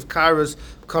Rabbi Yosef Kara's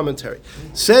commentary.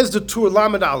 Says the Tur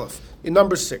Lamed Aleph in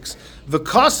number 6. The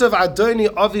Kasav Adoni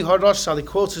Avi Harosh, he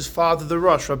quotes his father, the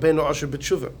Rosh, Rabbeinu Asher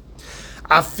B'Tshuva.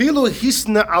 Afilu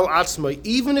hisna al atzmai,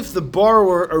 even if the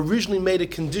borrower originally made a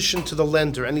condition to the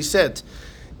lender, and he said,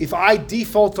 if I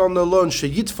default on the loan,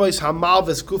 sheyitfais hamal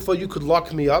veskufa, you could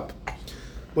lock me up.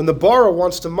 When the borrower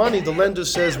wants the money, the lender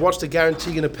says, what's the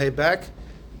guarantee going to pay back?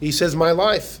 He says, my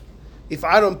life. If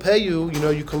I don't pay you,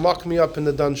 you can lock me up in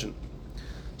the dungeon.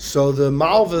 So the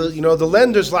malva, the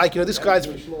lender's like, this guy's,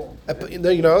 so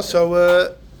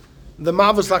the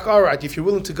malva's like, all right, if you're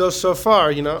willing to go so far,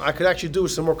 I could actually do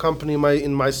some more company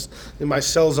in my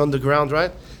cells underground,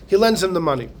 right? He lends him the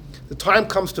money. The time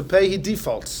comes to pay, he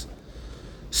defaults.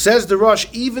 Says the Rosh,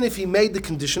 even if he made the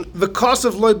condition, the cost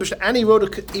of loibish, and he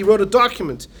wrote a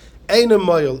document, Eina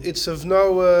moil, it's of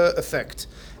no effect.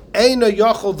 Eina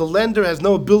yachol, the lender has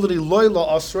no ability, loyla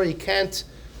asra, he can't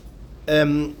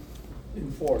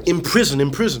imprison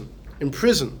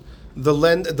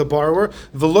the borrower.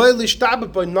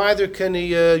 But neither can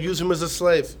he use him as a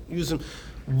slave.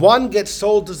 One gets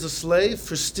sold as a slave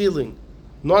for stealing,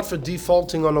 not for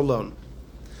defaulting on a loan.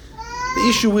 The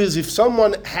issue is if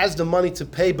someone has the money to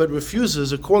pay but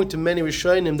refuses, according to many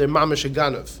Rishonim, they're mamash a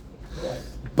ganav.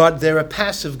 But they're a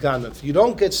passive ganav. You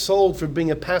don't get sold for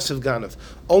being a passive ganav,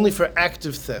 only for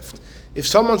active theft. If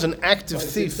someone's an active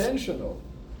thief, intentional.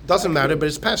 Doesn't matter, but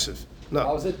it's passive. No.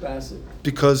 How is it passive?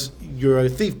 Because you're a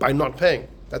thief by not paying.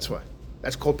 That's why.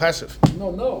 That's called passive.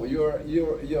 No. You're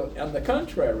on the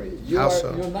contrary. How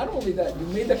so? You're not only that. You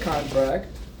made a contract,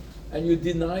 and you're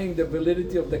denying the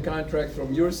validity of the contract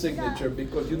from your signature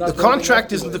because you're not. The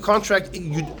contract isn't the contract.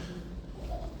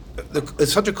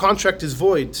 Such a contract is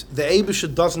void. The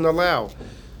Eibishter doesn't allow.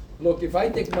 Look, if I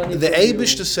take money, the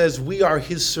Eibishter says we are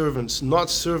his servants, not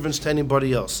servants to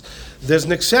anybody else. There's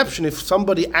an exception if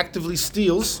somebody actively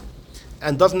steals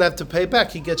and doesn't have to pay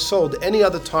back, he gets sold. Any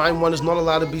other time, one is not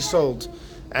allowed to be sold,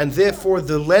 and therefore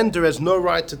the lender has no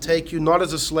right to take you, not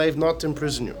as a slave, not to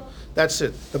imprison you. That's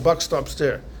it. The buck stops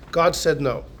there. God said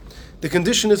no. The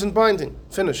condition isn't binding.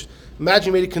 Finished. Imagine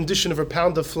you made a condition of a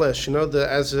pound of flesh,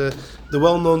 the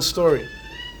well-known story.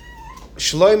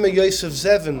 Shlomo Yosef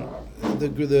Zevin,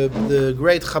 the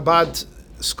great Chabad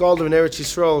scholar in Eretz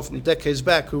Yisrael from decades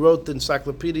back who wrote the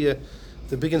encyclopedia,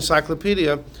 the big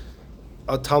encyclopedia,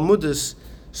 Talmudis.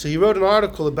 So he wrote an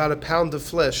article about a pound of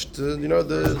flesh,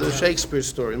 the Shakespeare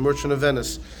story, Merchant of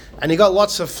Venice. And he got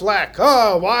lots of flack.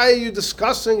 Oh, why are you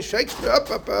discussing Shakespeare?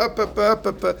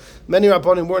 Many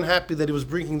Rabbanim weren't happy that he was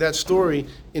bringing that story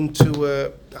into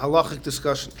a halachic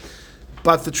discussion.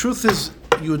 But the truth is,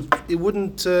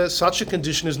 such a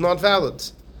condition is not valid.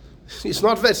 It's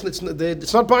not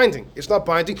binding. It's not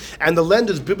binding. And the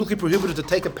lender is biblically prohibited to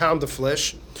take a pound of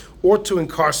flesh, or to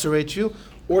incarcerate you,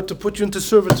 or to put you into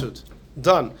servitude.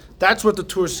 Done. That's what the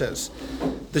Torah says.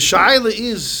 The shaila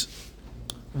is,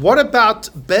 what about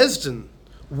Bezdin?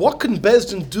 What can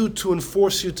Bezdin do to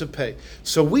enforce you to pay?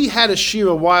 So we had a shir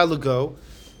a while ago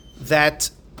that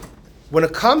when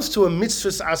it comes to a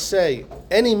mitzvah aseh,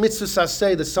 any mitzvah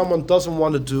aseh that someone doesn't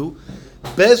want to do,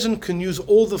 Bezdin can use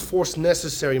all the force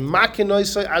necessary.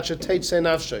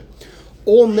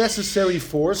 All necessary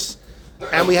force.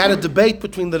 And we had a debate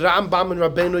between the Rambam and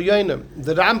Rabbeinu Yoina.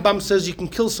 The Rambam says you can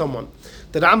kill someone.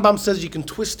 The Rambam says you can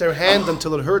twist their hand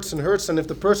until it hurts, and if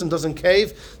the person doesn't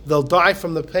cave, they'll die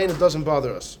from the pain. It doesn't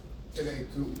bother us.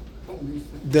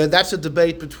 That's a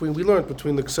debate we learned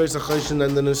between the Kseis HaChoshen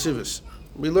and the Nesivis.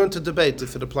 We learned to debate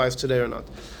if it applies today or not.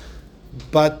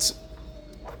 But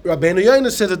Rabbeinu Yoina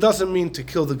said it doesn't mean to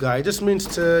kill the guy. It just means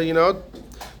to,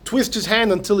 twist his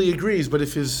hand until he agrees. But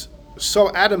if he's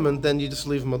so adamant, then you just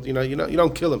leave him. You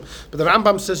don't kill him. But the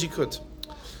Rambam says you could.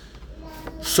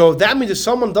 So that means if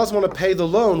someone doesn't want to pay the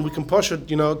loan, we can push it.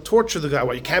 Torture the guy.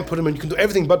 Well, you can't put him in. You can do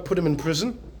everything but put him in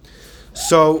prison.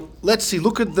 So let's see.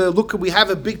 We have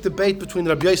a big debate between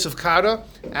Rabbi Yosef Kara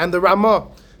and the Ramah,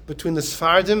 between the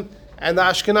Sfardim and the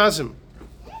Ashkenazim.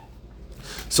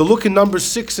 So look in number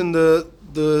 6 in the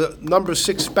number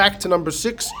 6, back to number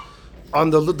 6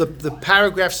 on the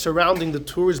paragraph surrounding the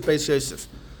Torah's Beis Yosef.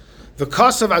 The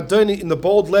Kasav Adoni in the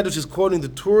bold letters is quoting the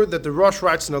Torah that the Rosh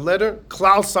writes in a letter.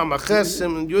 Klal Samaches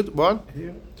Sim Yud. What?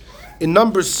 In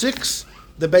number 6,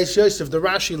 the Beis Yosef, the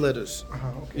Rashi letters.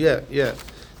 Okay. Yeah.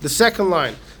 The second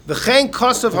line. The Chen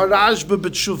Kasav Harashba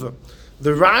B'tshuva.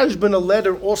 The Rashba in a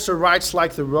letter also writes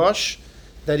like the Rosh,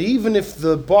 that even if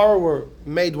the borrower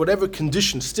made whatever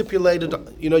condition stipulated,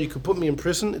 you could put me in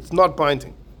prison, it's not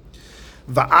binding.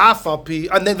 And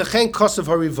then the Chen Kasav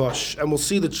Harivosh, and we'll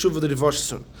see the Tshuva the Rivosh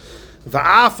soon.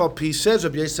 Va'afalpi says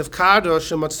Rabbi Yosef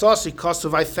Kadosh Shematzasi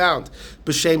Kasav I found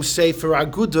b'shem Sefer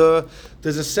Aguda.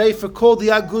 There's a Sefer called the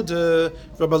Aguda.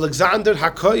 Rabbi Alexander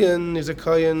HaKoyen is a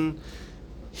Koyen.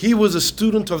 He was a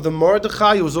student of the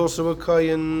Mordechai. He was also a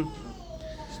Koyen.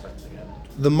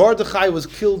 The Mordechai was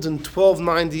killed in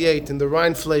 1298 in the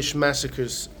Rheinfleisch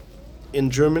massacres in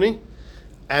Germany,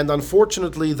 and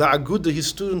unfortunately, the Aguda, his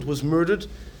student, was murdered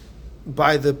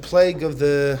by the plague of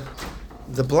the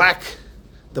Black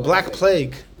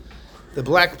Plague in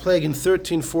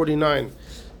 1349.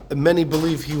 And many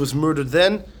believe he was murdered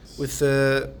then. With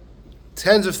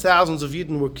tens of thousands of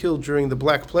Yidden were killed during the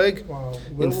Black Plague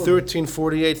in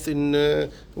 1348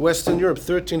 in Western Europe.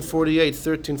 1348,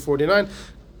 1349.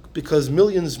 Because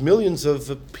millions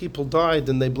of people died,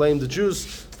 and they blamed the Jews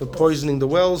for poisoning the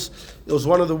wells. It was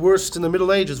one of the worst in the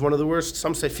Middle Ages, one of the worst.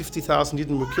 Some say 50,000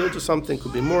 Yidden were killed or something,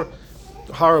 could be more.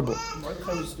 Horrible.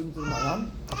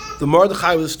 The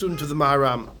Mordechai was a student of the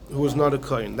Maharam, who was not a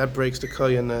Kohen. That breaks the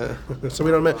Kohen, so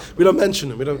we don't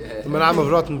mention him. The Maharam of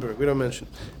Rottenburg, we don't mention.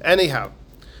 Anyhow,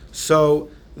 so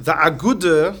the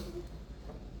Aguda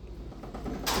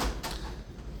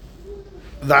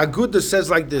says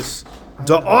like this.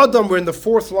 The Adam, we're in the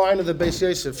 4th line of the Beis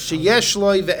Yosef. Sheyesh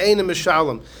loy ve'eina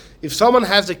mishalem. If someone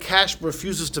has a cash but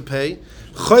refuses to pay,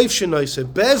 chayv shenoise,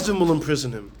 Bezdin will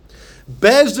imprison him.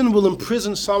 Bezdin will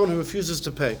imprison someone who refuses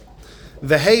to pay.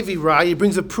 Ve'hevi rai, he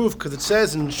brings a proof because it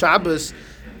says in Shabbos,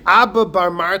 Abba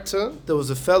Bar Marta, there was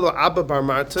a fellow Abba Bar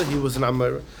Marta, he was an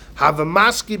Amora.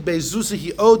 Havamaski bezusa,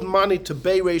 he owed money to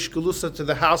Beireish Galusa, to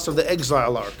the house of the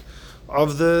exile ark,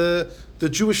 of the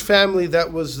Jewish family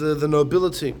that was the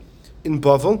nobility in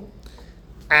Bavel,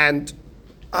 and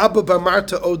Abba Bar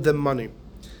Marta owed them money.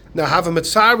 Now,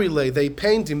 Havamatzari, they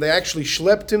pained him, they actually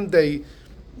schlepped him, they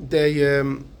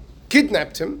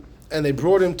kidnapped him, and they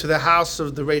brought him to the house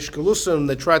of the Reish Galusa, and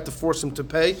they tried to force him to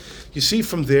pay. You see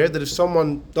from there that if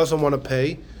someone doesn't want to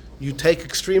pay, you take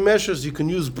extreme measures, you can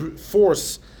use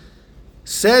force.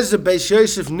 Says the Beis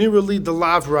Yosef, Nirali the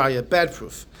Lav Raya, bad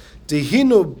proof.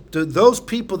 Those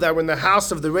people that were in the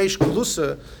house of the Reish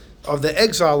Galusa, of the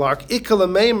exile ark, Ikala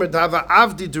Meimer Dava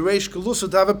Avdi Dereish Galusa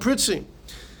Dava Pritzi.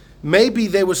 Maybe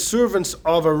they were servants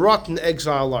of a rotten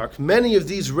exile ark. Many of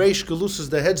these Reish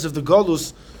Galusas, the heads of the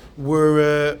Galus,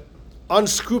 were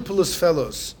unscrupulous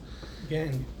fellows.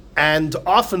 and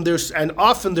often their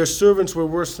servants were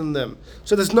worse than them.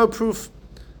 So there's no proof.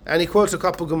 And he quotes a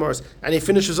couple Gemaras, and he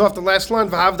finishes off the last line.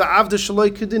 V'havda avda shaloi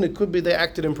kedin. It could be they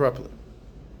acted improperly.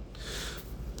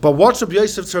 But what's Rabbi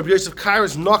Yosef? So Rabbi Yosef Kair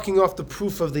is knocking off the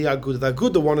proof of the Aguda. The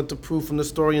Aguda wanted to prove from the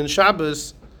story in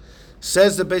Shabbos.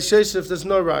 Says the Beis Yosef there's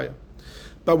no raya.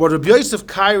 But what Rabbi Yosef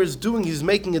Kair is doing, he's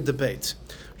making a debate.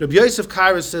 Rabbi Yosef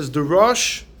Kair says the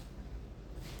Rosh,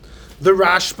 the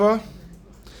Rashba,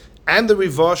 and the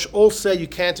Rivosh all say you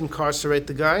can't incarcerate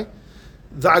the guy.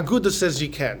 The Aguda says you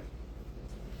can.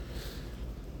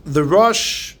 The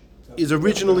Rosh is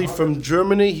originally from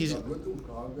Germany. He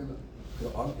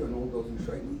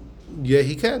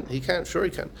can. Sure, he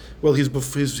can. Well, he's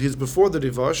before the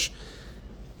Rivosh,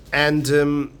 and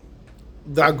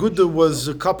the Aguda was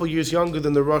a couple years younger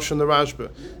than the Rosh and the Rashba.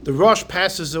 The Rosh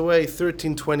passes away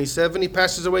 1327. He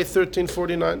passes away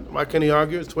 1349. Why can he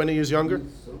argue? He's 20 years younger.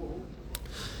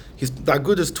 The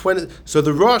Aguda is 20. So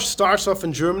the Rosh starts off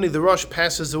in Germany. The Rosh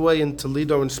passes away in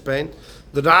Toledo in Spain.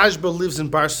 The Rashba lives in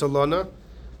Barcelona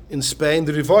in Spain.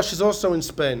 The Rivosh is also in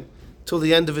Spain till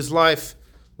the end of his life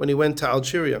when he went to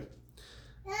Algeria.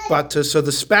 But so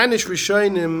the Spanish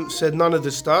Rishonim said none of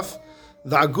this stuff.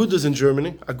 The Aguda is in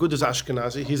Germany. Aguda is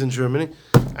Ashkenazi. He's in Germany.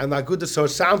 And the Aguda, so it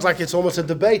sounds like it's almost a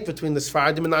debate between the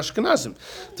Sfaradim and Ashkenazim.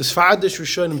 The Sfaradish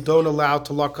Rishonim don't allow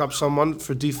to lock up someone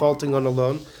for defaulting on a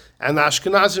loan, and the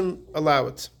Ashkenazim allow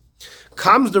it.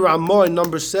 Comes the Ramah in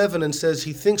number 7 and says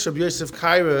he thinks Rabbi Yosef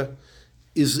Kaira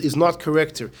is not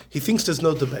correct here. He thinks there's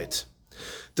no debate.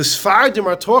 The Sfaradim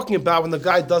are talking about when the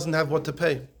guy doesn't have what to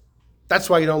pay.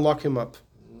 That's why you don't lock him up.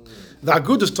 The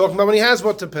Aguda is talking about when he has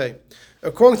what to pay.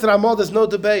 According to the Ramah, there's no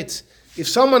debate. If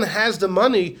someone has the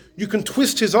money, you can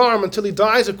twist his arm until he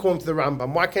dies, according to the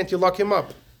Rambam. Why can't you lock him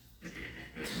up?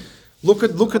 Look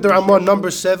at the Ramah. Number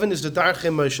 7 is the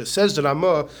Darchei Moshe. Says the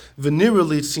Ramah,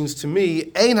 venerally it seems to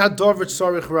me, ein hadover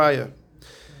tzarich raya.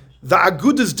 The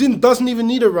Aguda's din doesn't even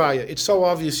need a raya. It's so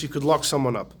obvious you could lock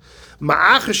someone up.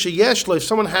 Ma'acher sheyesh lo, if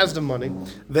someone has the money,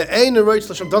 ve'ein aroitz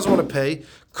l'shem, doesn't want to pay,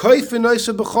 koif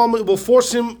v'noisa b'chom, it will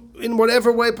force him in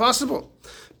whatever way possible.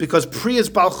 Because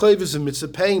priyas bal chayv is a mitzvah,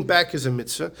 paying back is a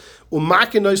mitzvah,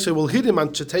 u'makin noisa will hit him on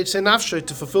tzateit nafshay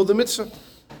to fulfill the mitzvah.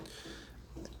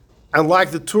 And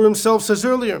like the Tur himself says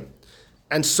earlier,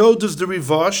 and so does the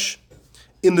Rivosh,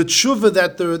 in the tshuva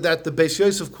that the Beis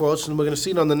Yosef quotes, and we're going to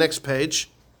see it on the next page.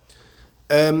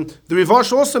 The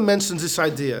Rivosh also mentions this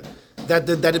idea that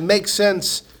it makes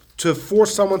sense to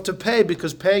force someone to pay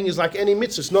because paying is like any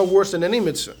mitzvah; it's no worse than any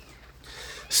mitzvah.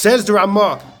 Says the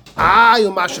Ramah, Rabbi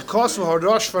Yosef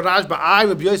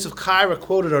Kaira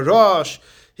quoted a Rosh,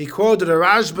 he quoted a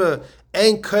Rashba,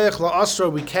 Ein koich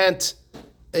la'asra, we can't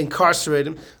incarcerate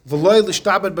him, v'loy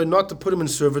l'shtabed, but not to put him in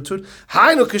servitude.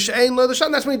 Hainu k'she'ein lo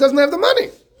l'shtabed, that's when he doesn't have the money.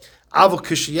 Avol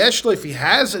k'sheyesh lo, if he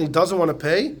has and he doesn't want to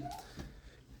pay,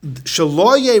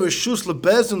 shaloye reshus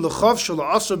lebezin l'chav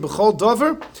shala'asra b'chol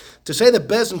dover, to say that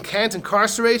Bezin can't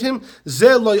incarcerate him,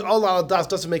 zeh loy ol al das,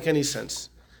 doesn't make any sense.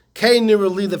 Kain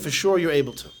nirali, that for sure you're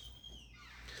able to.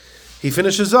 He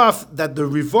finishes off that the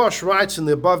Rivosh writes in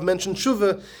the above mentioned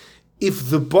tshuva, if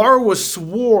the borrower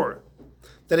swore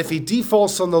that if he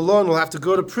defaults on the loan, he'll have to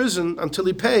go to prison until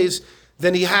he pays,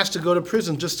 then he has to go to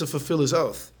prison just to fulfill his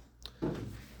oath.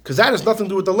 Because that has nothing to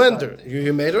do with the lender.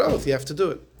 You made an oath, you have to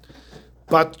do it.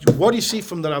 But what do you see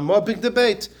from the Ramah? Big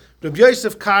debate. Rabbi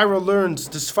Yosef Kaira learns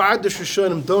the Sfaradish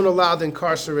Rishonim don't allow the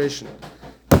incarceration.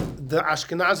 The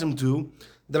Ashkenazim do.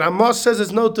 The Ramah says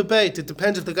there's no debate. It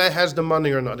depends if the guy has the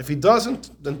money or not. If he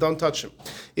doesn't, then don't touch him.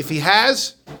 If he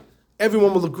has,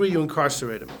 everyone will agree you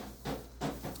incarcerate him.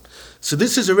 So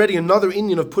this is already another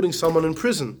Indian of putting someone in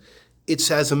prison.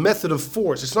 It's as a method of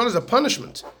force. It's not as a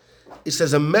punishment. It's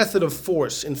as a method of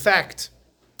force. In fact,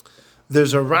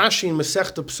 there's a Rashi in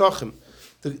Masechta Psachim.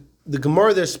 The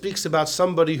Gemara there speaks about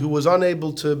somebody who was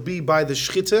unable to be by the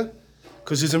Shchita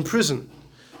because he's in prison.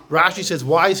 Rashi says,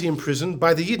 why is he in prison?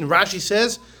 By the Yidden. Rashi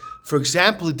says, for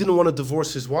example, he didn't want to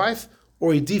divorce his wife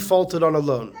or he defaulted on a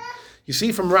loan. You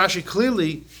see from Rashi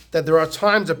clearly that there are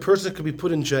times a person could be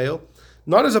put in jail,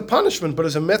 not as a punishment, but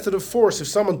as a method of force. If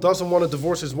someone doesn't want to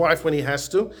divorce his wife when he has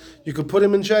to, you could put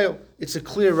him in jail. It's a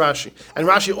clear Rashi. And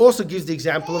Rashi also gives the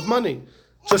example of money.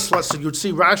 Just like so you'd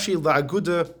see Rashi, the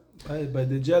Aguda. By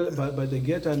the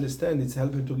get, I understand it's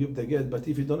helping to give the get. But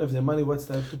if you don't have the money, what's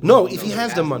that? No, if he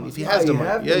has the money. If he has the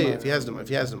money. Yeah, if he has the money. If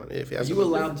he has the money. Are you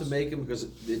allowed to make him, because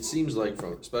it seems like,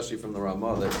 especially from the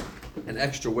Ramah, that an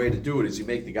extra way to do it is you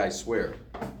make the guy swear.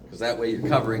 Because that way you're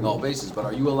covering all bases. But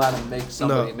are you allowed to make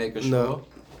somebody make a shua?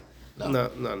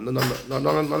 No,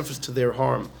 none of it's to their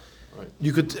harm. Right.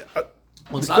 You could,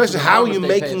 Once The question: that's how are the you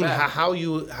moment, they pay making? back. How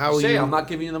you? Say, I'm not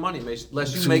giving you the money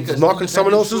unless you make a knocking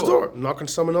someone else's independent door. Knocking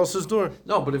someone else's door.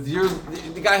 No, but if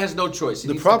the guy has no choice. He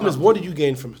The needs problem to is, come what to did you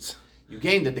gain from it? You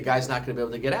gain that the guy's not going to be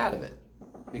able to get out of it.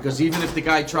 Because even if the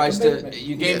guy tries to,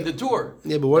 you gain the tour.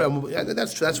 Yeah, but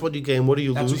that's what you gain. What do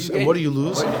you That's what lose? you And gain. what do you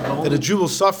lose? Right. That a Jew will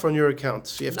suffer on your account.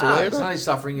 So you have to Nah, weigh it it's up. not he's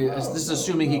suffering. This is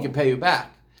assuming he can pay you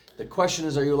back. The question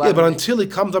is, are you allowed Yeah, but to until he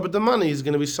comes up with the money, he's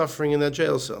going to be suffering in that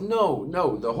jail cell.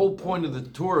 No. The whole point of the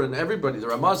tour and everybody, the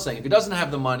Ramah is saying, if he doesn't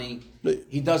have the money,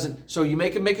 he doesn't. So you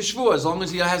make him make a shvuah. As long as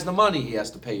he has the money, he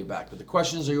has to pay you back. But the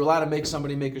question is, are you allowed to make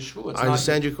somebody make a shvuah? I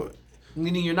understand your.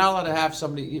 Meaning you're not allowed to have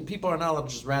somebody. People are not allowed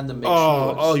to just random make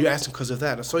shvuahs. Oh, you're asking because of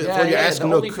that. I thought Yeah, you're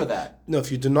asking only for that. No,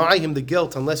 if you deny him the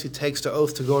guilt, unless he takes the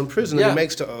oath to go in prison, Yeah. and he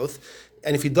makes the oath,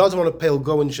 and if he doesn't want to pay, he'll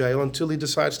go in jail until he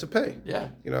decides to pay. Yeah.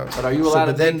 You know. But are you allowed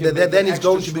to then, make him then, make then an he's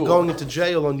extra going to be shvuah? going into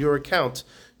jail on your account.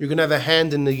 You're going to have a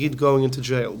hand in the yid going into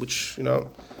jail, which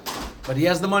But he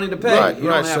has the money to pay. Right, you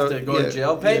right, don't have so, to go yeah, to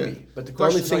jail. Pay yeah. me. But the The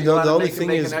only question is, are thing- you allowed the to only make him thing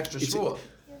make is, an extra it's- shvuah?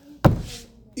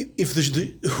 if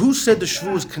who said the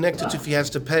shvu is connected to if he has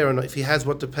to pay or not, if he has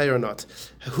what to pay or not?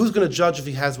 Who's going to judge if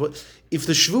he has what? If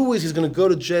the shvu is he's going to go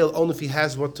to jail only if he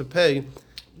has what to pay.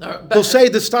 He'll say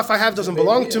the stuff I have doesn't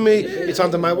belong to me. It's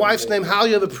under my wife's name. How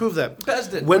you ever prove that?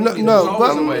 Bezdin. When There's no,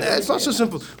 always a well, way. it's not so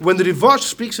simple. When the Rivash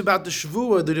speaks about the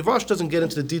shvuah, the Rivash doesn't get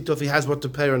into the detail if he has what to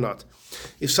pay or not.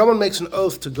 If someone makes an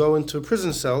oath to go into a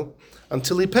prison cell,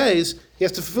 until he pays, he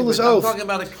has to fulfill his I'm oath. talking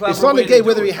about a clever It's not way a gay to do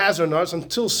whether he it. has or not. It's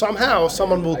until somehow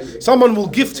someone will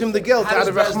gift him the guilt out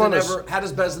of Rahmanas. How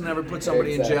does Bezdin ever put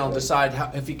somebody in jail and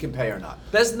decide if he can pay or not?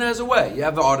 Bezdin has a way. You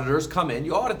have the auditors come in,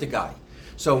 you audit the guy.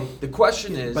 So the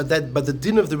question is... But the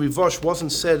din of the Rivash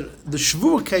wasn't said, the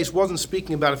Shvuah case wasn't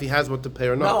speaking about if he has what to pay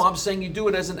or not. No, I'm saying you do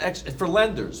it as an for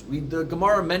lenders. The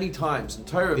Gemara many times, and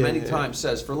Torah many times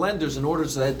says for lenders, in order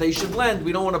so that they should lend,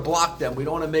 we don't want to block them. We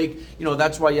don't want to make,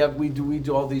 that's why we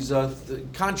do all these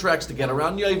contracts to get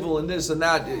around Yovel and this and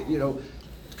that,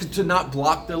 to not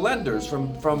block the lenders from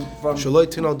Shaloi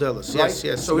Tinal Delis. Yes,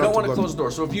 right? yes. So we not don't want to block- close the door.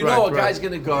 So if you Right, know a right. guy's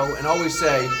going to go and always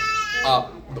say,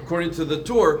 according to the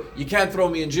tour, you can't throw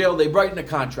me in jail. They write in a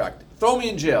contract. Throw me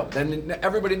in jail. Then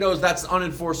everybody knows that's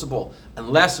unenforceable.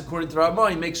 Unless, according to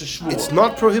Ramah, he makes a shvuah. It's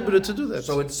not prohibited to do that.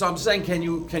 So I'm saying, can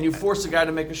you force a guy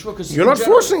to make a shvuah? 'Cause You're not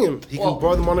generally- forcing him. He can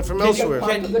borrow the money from elsewhere.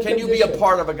 Can you be a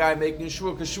part of a guy making a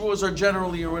shvuah? Because shvuahs are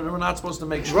generally, we're not supposed to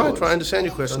make shvuahs. Right, I understand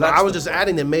your question. So Now, that's I was the- just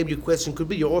adding that maybe your question could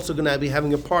be you're also going to be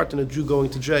having a part in a Jew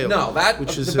going to jail. No, that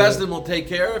which the is Bezdin will take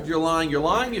care. If you're lying, you're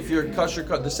lying. If you're kosher,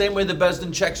 the same way the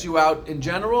Bezdin checks you out in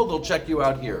general, they'll check you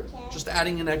out here. Just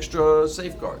adding an extra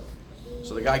safeguard.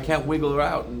 So the guy can't wiggle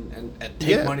out and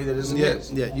take money that isn't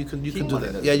his. Yeah, you can Keep do money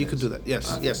that. that Yeah, isn't you can his. do that.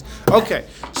 Yes, yes. Okay,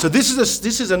 so this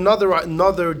is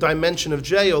another dimension of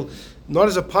jail, not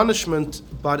as a punishment,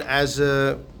 but as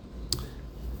an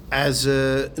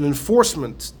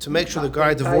enforcement to make sure the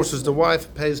guy divorces the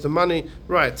wife, pays the money.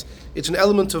 Right. It's an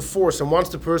element of force, and once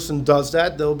the person does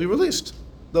that, they'll be released.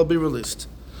 They'll be released.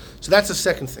 So that's the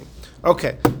second thing.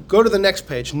 Okay, go to the next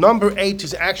page. Number 8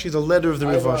 is actually the letter of the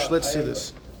Rivash. Let's see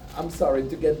this. I'm sorry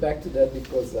to get back to that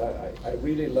because I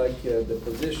really like the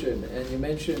position, and you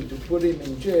mentioned to put him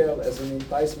in jail as an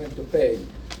enticement to pay.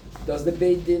 Does the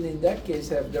Beit Din in that case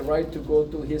have the right to go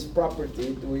to his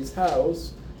property, to his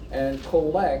house, and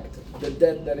collect the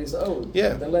debt that is owed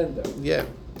Yeah. to the lender? Yeah.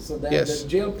 So then Yes. the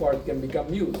jail part can become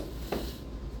mute.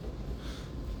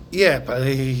 Yeah, but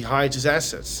he hides his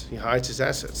assets. He hides his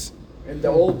assets. In the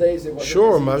old days, it was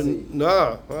Sure, easy.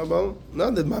 no,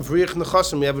 the Mavriach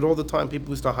Nechasim, we have it all the time. People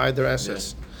used to hide their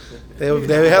assets.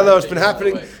 Hello, it's been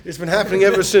happening. It's been happening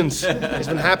ever since. It's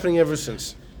been happening ever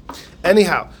since.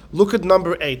 Anyhow, look at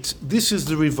number 8. This is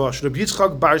the Rivash. Rabbi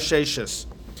Yitzchak Bar Sheshes.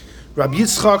 Rabbi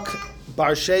Yitzchak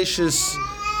Bar Sheshes.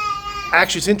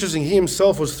 Actually, it's interesting. He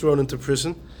himself was thrown into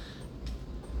prison.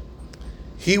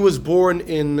 He was born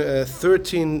in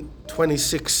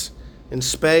 1326 in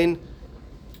Spain.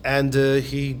 And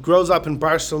he grows up in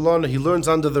Barcelona. He learns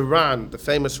under the Ran, the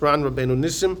famous Ran Rabbeinu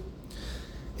Nissim.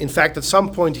 In fact, at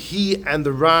some point, he and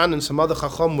the Ran and some other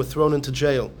Chacham were thrown into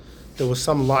jail. There was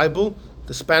some libel.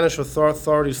 The Spanish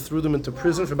authorities threw them into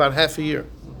prison for about half a year.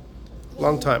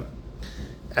 Long time.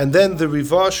 And then the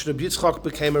Rivash, Rabbi Yitzchak,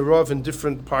 became a Rav in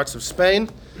different parts of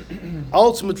Spain.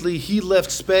 Ultimately, he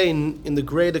left Spain in the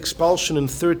Great Expulsion in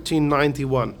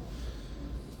 1391.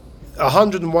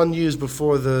 101 years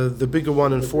before the bigger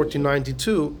one in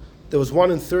 1492, there was one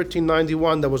in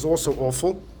 1391 that was also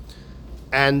awful,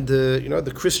 and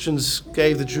the Christians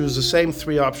gave the Jews the same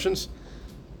 3 options: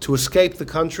 to escape the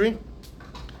country,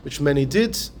 which many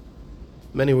did,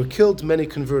 many were killed, many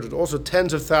converted. Also,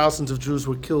 tens of thousands of Jews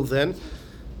were killed then.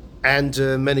 and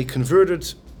many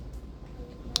converted.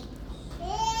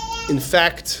 In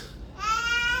fact,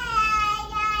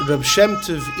 Reb Shem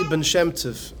Tov, Ibn Shem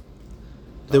Tov,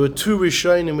 there were two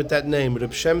Rishonim with that name,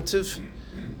 Reb Shem Tov,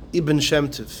 Ibn Shem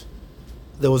Tov.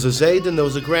 There was a Zayd and there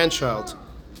was a grandchild.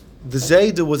 The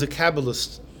Zayd was a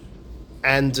Kabbalist,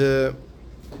 and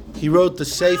he wrote the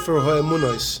Sefer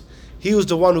HaEmunos. He was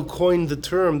the one who coined the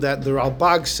term that the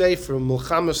Ralbag Sefer,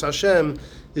 Mulchamas Hashem,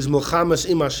 is Mulchamas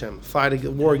Im Hashem,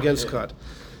 war against God.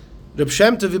 Reb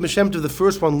Shem Tov, Ibn Shem Tov, the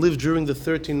first one, lived during the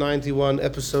 1391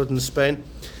 episode in Spain,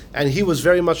 and he was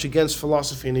very much against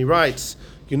philosophy, and he writes,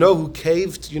 you know who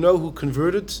caved, you know who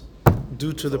converted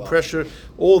due to the pressure?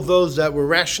 All those that were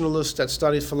rationalists that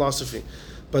studied philosophy.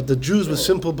 But the Jews with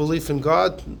simple belief in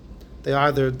God, they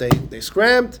either they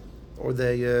scrammed, or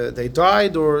they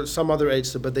died, or some other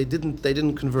age, but they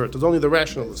didn't convert. It was only the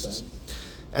rationalists.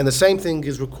 And the same thing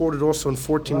is recorded also in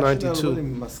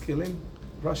 1492.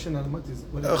 Rational, what is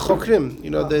Chokrim,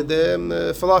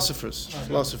 the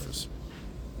philosophers.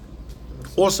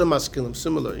 Also masculine,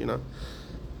 similar,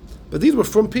 But these were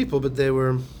from people, but they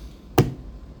were,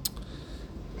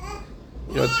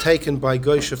 taken by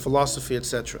Goyshe philosophy,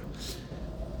 etc.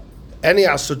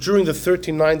 Anyhow, so during the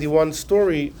 1391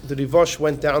 story, the Rivosh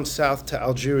went down south to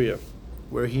Algeria,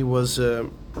 where he was a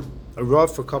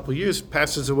Rav for a couple of years,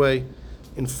 passes away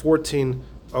in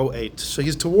 1408. So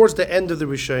he's towards the end of the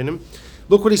Rishonim.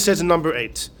 Look what he says in number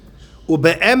 8.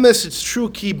 Ube'emes, it's true,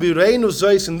 ki bireinu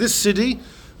zois, in this city,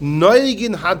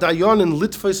 noigin hadayon in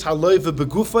litfos haloive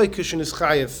begufay kishin is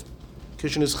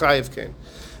chayev came.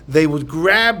 They would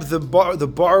grab the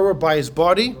borrower by his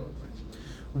body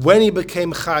when he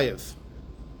became chayev.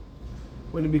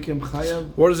 When he became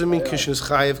chayav? What does it mean, kishin is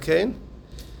chayev came?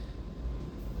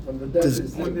 When the debt is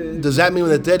due. Does that mean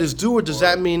when the debt is due, or does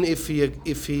that mean if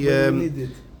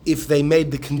they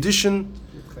made the condition?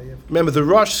 Remember, the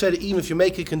Rosh said even if you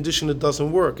make a condition, it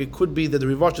doesn't work. It could be that the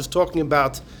Rivosh is talking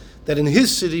about that in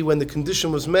his city, when the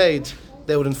condition was made,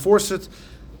 they would enforce it.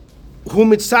 Hu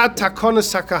mitzad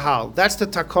takonas hakahal. That's the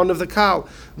takon of the kahal.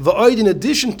 V'oid, in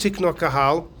addition, tikno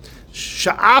kahal,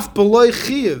 sha'af b'loy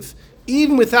chiyev,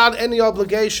 even without any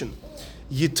obligation.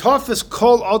 Yitofes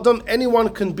kol adam, anyone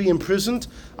can be imprisoned.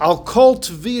 Al kol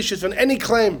tviyishes, on any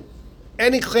claim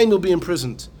will be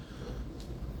imprisoned.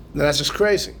 Now that's just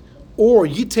crazy. Or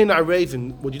yitin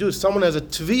arevin, what you do is someone has a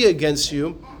tviya against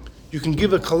you, you can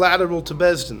give a collateral to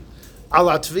Bezdin.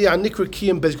 Ala tviya nikra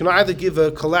kiyam Bezdin. You can either give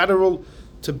a collateral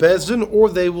to Bezdin, or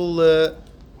they will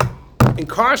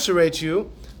incarcerate you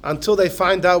until they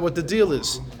find out what the deal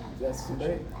is.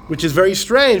 Which is very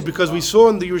strange, because we saw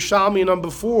in the Yerushalmi number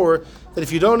 4 that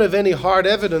if you don't have any hard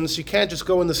evidence, you can't just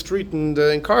go in the street and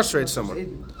incarcerate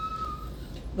someone.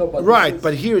 No, but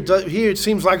But here it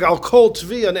seems like I'll call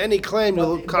Tvi on any claim,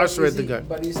 you'll incarcerate the guy.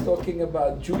 But he's talking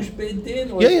about Jewish Beit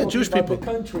Din, or Yeah, he's Jewish talking people. about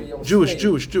the country of Jewish.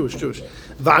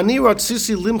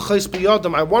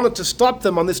 I wanted to stop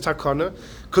them on this takana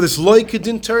because it's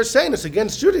loikedin teresain, it's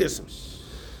against Judaism.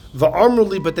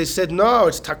 But they said no,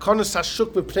 it's takana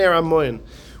sashuk b'pnei amoyin.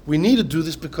 We need to do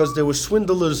this because there were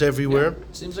swindlers everywhere.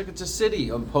 It seems like it's a city,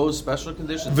 impose special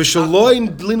conditions.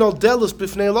 V'shaloin blinol delus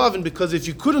b'fnei lavin, because if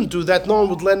you couldn't do that, no one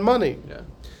would lend money. Yeah.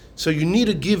 So you need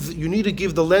to give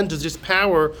the lenders this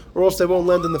power, or else they won't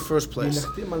lend in the first place.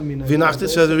 V'nachtim.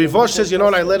 So the Rivosh says,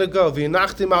 I let it go.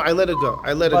 V'nachtim, I let it go.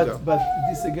 But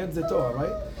this against the Torah,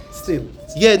 right? Still.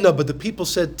 Yeah, no, but the people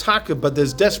said taka, but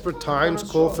there's desperate times,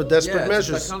 call for desperate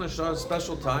measures.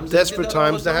 Special times. Desperate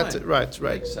times, they had to, right.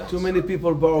 Too many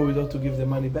people borrow without to give the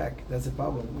money back. That's a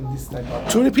problem in this time.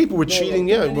 Too many people were cheating,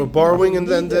 were borrowing, and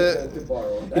then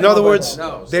in other words,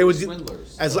 they would,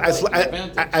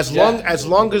 as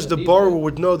long as the borrower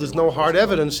would know there's no hard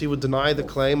evidence, he would deny the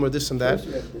claim or this and that.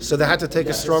 So they had to take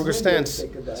a stronger stance.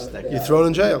 You're thrown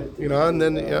in jail, and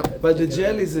then But the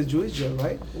jail is a Jewish jail,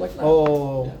 right?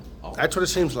 That's what it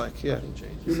seems like, yeah.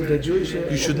 So the Jewish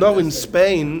You should know in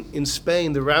Spain,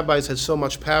 the rabbis had so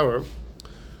much power.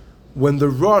 When the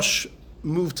Rosh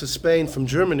moved to Spain from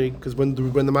Germany, because when the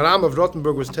Maram of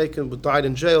Rothenburg died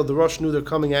in jail, the Rosh knew they're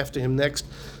coming after him next.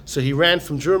 So he ran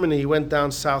from Germany, he went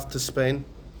down south to Spain,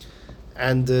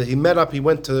 and he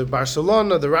went to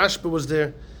Barcelona, the Rashba was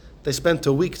there. They spent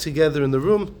a week together in the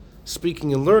room,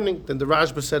 speaking and learning. Then the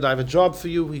Rashba said, I have a job for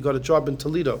you. He got a job in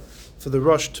Toledo for the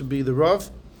Rosh to be the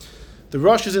Rav. The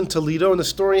Rosh is in Toledo, and the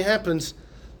story happens,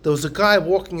 there was a guy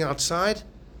walking outside,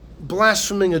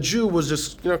 blaspheming a Jew, was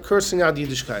just cursing out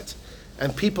Yiddishkeit.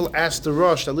 And people asked the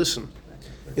Rosh, now listen,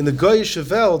 in the Goyish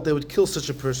Welt, they would kill such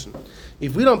a person.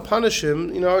 If we don't punish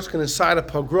him, it's going to incite a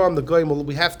pogrom, the Goyim,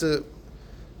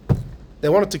 they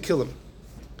wanted to kill him.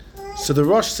 So the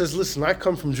Rosh says, listen, I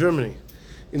come from Germany.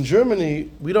 In Germany,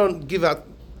 we don't give out,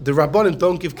 the Rabbanim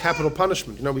don't give capital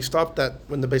punishment. We stopped that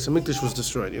when the Beis HaMikdash was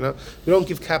destroyed, We don't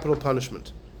give capital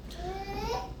punishment.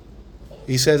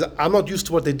 He says, I'm not used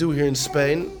to what they do here in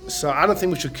Spain, so I don't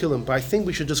think we should kill him, but I think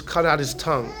we should just cut out his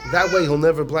tongue. That way he'll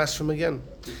never blaspheme again.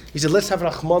 He said, let's have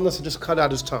Rachmanas and just cut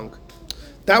out his tongue.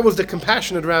 That was the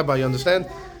compassionate rabbi, you understand?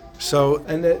 So,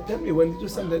 And tell me, when you do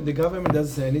something, the government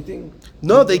doesn't say anything?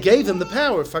 no, they gave them the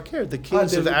power, fakir. The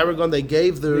kings they- of Aragon, they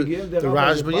gave the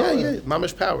rabbis Rajba, the power. yeah,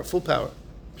 mamish power, full power.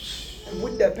 And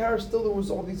with that power, still there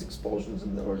was all these explosions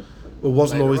in the world. It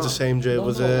wasn't Later always on. the same, Jay. It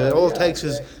was No, all it yeah, takes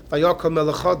is Vayakam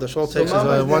Melech Chadash. All it takes is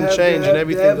Mamash, one they have- change they and have-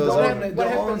 everything they have goes their on. own- What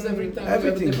happens every time?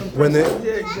 Everything. We have a different When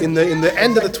president? in the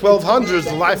end of the 1200s,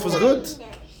 the life was good.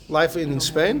 Life in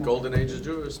Spain. Golden Age is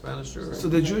Jewish, Spanish Jewish. So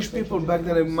the Jewish people back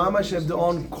then, Mamash have their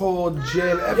own court,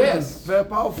 jail, everything. Yes. Very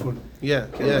powerful. Yeah,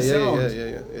 Kill yeah.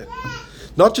 themselves.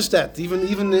 Not just that.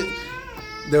 Even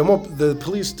they're more the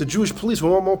police. The Jewish police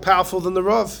were more powerful than the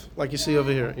Rav, like you see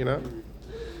over here.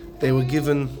 They were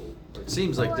given. It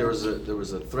seems like there was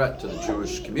a threat to the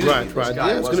Jewish community. This Right. guy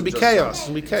Yeah, it's going to wasn't be just chaos. It's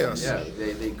going to be chaos. Yeah,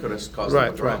 they could have caused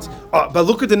Right. them a drama. But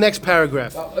look at the next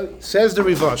paragraph. Says the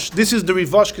Rivash. This is the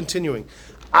Rivash continuing.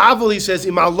 Avol, he says,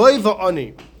 Im aloi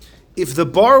va'ani. If the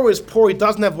borrower is poor, he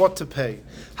doesn't have what to pay.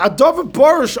 Hadavar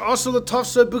borish also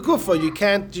l'tafsa begufa. You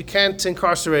can't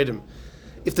incarcerate him.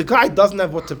 If the guy doesn't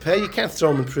have what to pay, you can't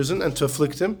throw him in prison and to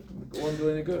afflict him. It won't do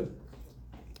any good.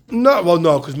 No,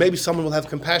 because maybe someone will have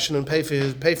compassion and pay for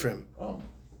him. Oh.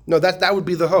 No, that would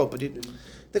be the hope. But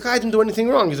the guy didn't do anything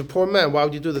wrong. He's a poor man. Why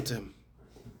would you do that to him?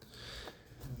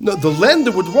 No, the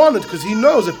lender would want it because he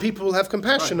knows that people will have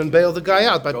compassion and bail the guy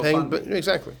out by paying.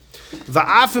 Exactly.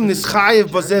 Va'afim nischayev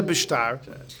bazeh b'shtar.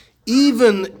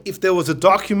 Even if there was a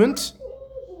document,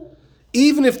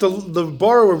 even if the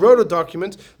borrower wrote a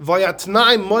document,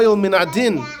 vayatnai moil min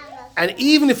adin, and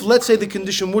even if, let's say, the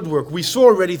condition would work, we saw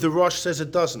already the Rosh says it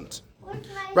doesn't.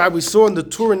 Right? We saw in the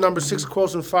Torah number 6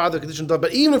 quotes from Father the condition does,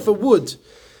 but even if it would,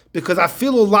 because I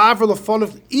feel a laver fun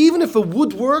of, even if it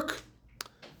would work,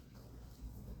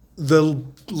 the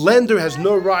lender has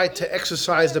no right to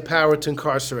exercise the power to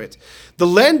incarcerate. The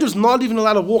lender's not even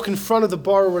allowed to walk in front of the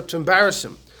borrower to embarrass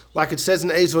him, like it says in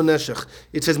Ezo Neshech.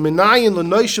 It says, "Menayin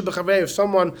l'noishe b'chavei."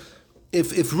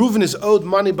 If Reuven is owed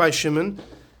money by Shimon,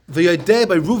 the idea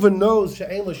by Reuven knows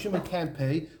she'ein Shimon can't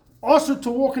pay, also to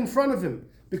walk in front of him,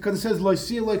 because it says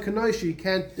lo'isi lo'kanoishe, you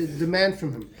can't demand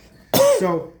from him.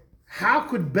 So, how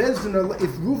could Bezdin,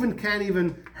 if Reuven can't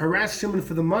even harass Shimon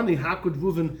for the money, how could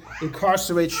Reuven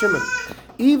incarcerate Shimon?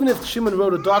 Even if Shimon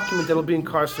wrote a document that'll be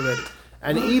incarcerated,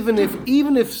 and even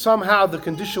if somehow the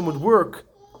condition would work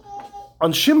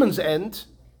on Shimon's end,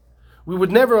 we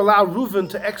would never allow Reuven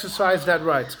to exercise that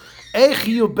right.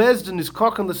 Eichiyu Bezdin is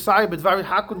kochen l'sayir b'dvarim.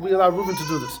 How could we allow Reuven to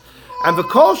do this? And the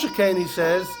Kol Shekain, he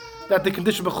says that the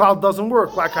condition b'chlal doesn't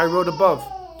work, like I wrote above.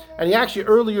 And he actually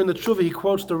earlier in the Tshuva he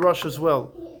quotes the Rosh as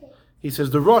well. He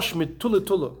says the Rosh mit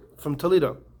Tulu from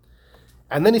Toledo.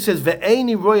 And then he says,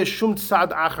 Ve'eini roya shum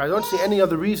tzad achar. I don't see any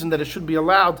other reason that it should be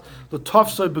allowed the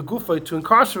tofsoi begufoi to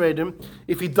incarcerate him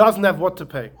if he doesn't have what to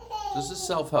pay. This is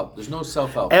self-help. There's no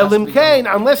self-help. Elim Kain,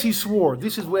 unless he swore.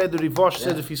 This is where the Rivosh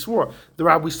says if he swore.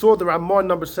 We saw the Ramon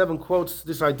number 7 quotes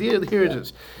this idea. Here it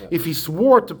is. Yeah. If he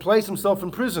swore to place himself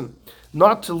in prison,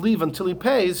 not to leave until he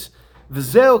pays,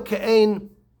 V'zeo ke'ein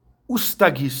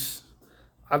ustagis.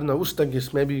 I don't know,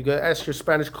 ustagis. Maybe you go ask your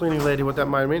Spanish cleaning lady what that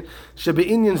might mean.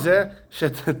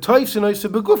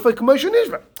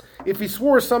 If he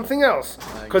swore something else,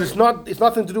 because it's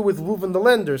nothing to do with Reuven the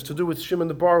lender, it's to do with Shimon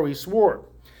the borrower. He swore.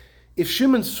 If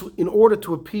Shimon, in order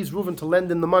to appease Reuven to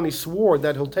lend him the money, swore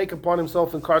that he'll take upon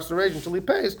himself incarceration until he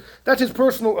pays, that's his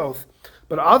personal oath.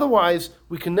 But otherwise,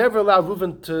 we can never allow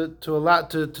Reuven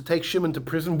to take Shimon to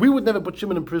prison. We would never put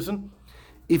Shimon in prison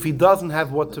if he doesn't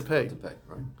have what to pay. Right.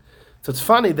 So it's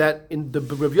funny that in the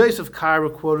Rav Yosef Cairo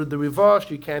quoted the Rivosh,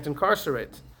 you can't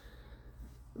incarcerate.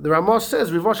 The Ramos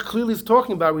says Rivosh clearly is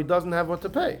talking about he doesn't have what to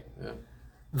pay. Yeah.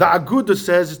 The Aguda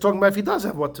says he's talking about if he does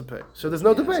have what to pay. So there's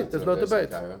no debate. There's no debate.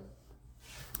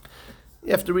 You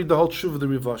have to read the whole Tshuva of the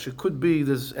Rivosh. It could be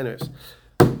anyways.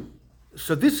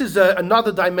 So this is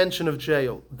another dimension of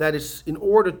jail that is in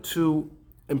order to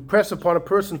impress upon a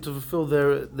person to fulfill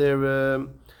their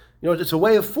it's a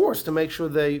way of force to make sure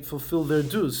they fulfill their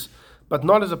dues, but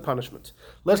not as a punishment.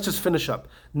 Let's just finish up.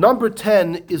 Number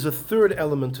 10 is a third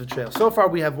element of jail. So far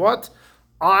we have what?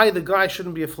 The guy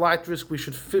shouldn't be a flight risk. We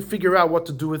should figure out what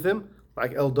to do with him,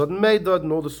 like Eldad and Meidad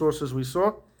and all the sources we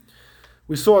saw.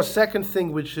 We saw a second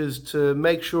thing, which is to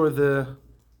make sure the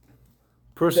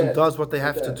person does what they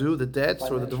have to do, the debts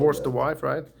or the divorce, the wife,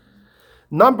 right?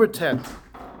 Number 10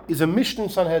 is a Mishnah in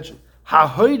Sanhedrin.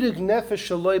 Ha'hoidig nefesh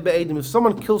shaloi be'edim. If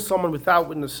someone kills someone without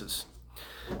witnesses.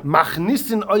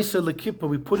 Machnisin oiser lekippa,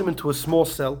 we put him into a small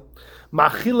cell.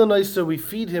 Machilan oiser, we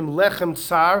feed him lechem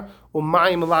tsar or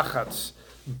mayim lachatz.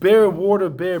 Bare water,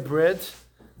 bare bread,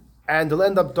 and they'll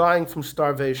end up dying from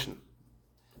starvation.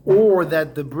 Or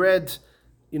that the bread,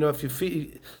 if you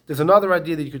feed, there's another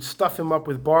idea that you could stuff him up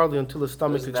with barley until his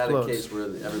stomach Isn't that explodes. a case where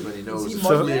everybody knows it's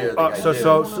So, clear? the guy did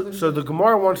it? so the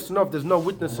Gemara wants to know if there's no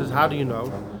witnesses, how do you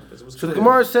know? So the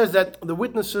Gemara says that the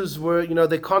witnesses were,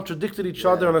 they contradicted each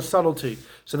other on a subtlety.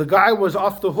 So the guy was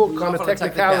off the hook on a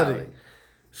technicality.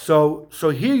 So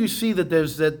here you see that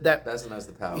there's that Bezin has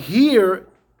the power. here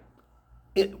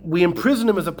we imprison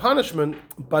him as a punishment,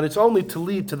 but it's only to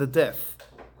lead to the death.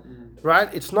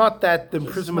 Right? It's not that the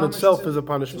imprisonment itself is a To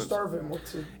punishment. starve him.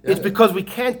 What's it? It's because we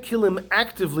can't kill him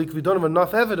actively because we don't have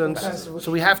enough evidence,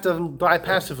 so we have to have him die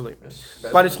passively.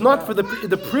 But it's not for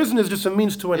the prison is just a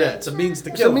means to an end. It's a means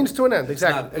to It's kill. a means to an end.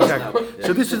 Exactly. not- Exactly. it's not-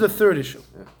 So this is the third issue.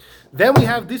 Then we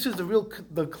have this is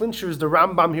the clincher is the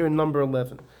Rambam here in number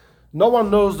 11. No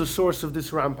one knows the source of this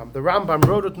Rambam. The Rambam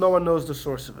wrote it. No one knows the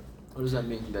source of it. What does that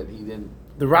mean? That he didn't.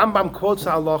 The Rambam quotes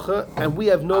Halachah, and we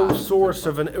have no source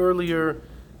of an earlier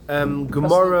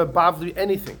Gemara, Bavli,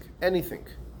 anything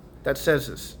that says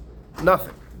this.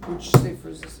 Nothing. Which sefer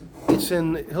is this? It's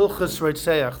in Hilchas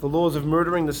Reitzeach, the laws of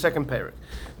murdering, the second parak.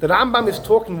 The Rambam is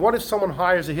talking, what if someone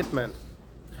hires a hitman?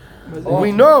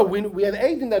 We know, we have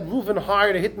Aiden that Reuven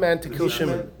hired a hitman to kill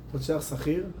Shimon. What's that,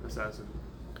 Sachir? Assassin.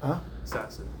 Huh?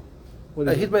 Assassin. What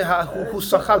A is it? hitman who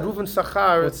Sachar, Reuven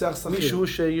Sachar, What's that, Sachir? Mishu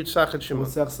Yitzchak et Shimon.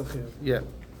 What's that, Sachir? Yeah.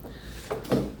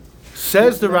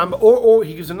 Says the Rambam, or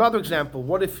he gives another example.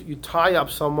 What if you tie up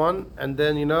someone and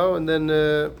then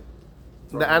the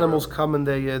animals come and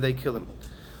they kill him?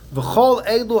 V'chol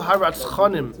elu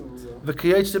haratzchanim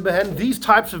v'kiyetze behen. These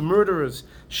types of murderers,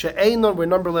 she'einon, we're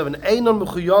number 11. Einon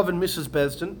mechuyav and Mrs.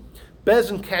 Bezdin.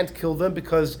 Bezdin can't kill them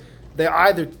because they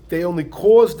only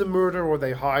caused the murder or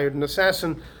they hired an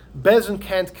assassin. Bezdin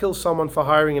can't kill someone for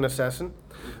hiring an assassin.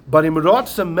 But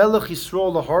imratza melech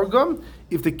Yisrael lahargam,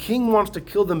 if the king wants to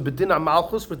kill them bedin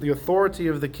malchus with the authority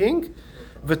of the king,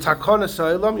 v'takana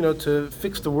sa'ilam, to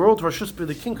fix the world, Rashus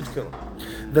the king could kill him.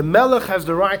 The melech has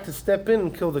the right to step in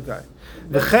and kill the guy.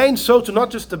 V'chein, so to not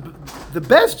just the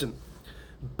bezdin.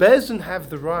 Bezdin have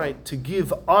the right to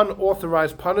give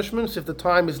unauthorized punishments if the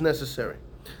time is necessary.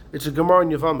 It's a Gemara in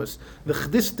Yavamas.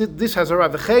 This has a right.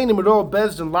 If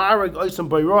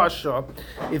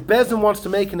Bezdin wants to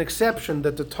make an exception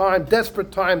that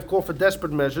desperate times call for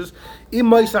desperate measures,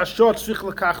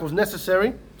 was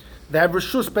necessary, they have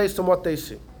reshus based on what they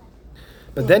see.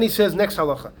 But then he says, next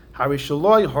halacha,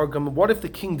 what if the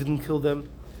king didn't kill them?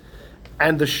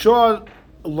 And the shah,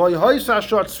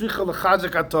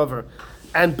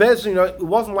 and Bezdin, it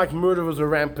wasn't like murder was a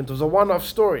rampant. It was a one-off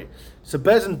story. So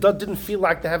Bezdin didn't feel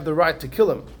like they have the right to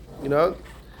kill him.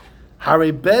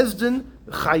 Hare Bezdin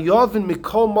chayovin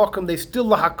mikol mokum. They still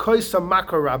lahakoisa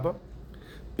makarabba.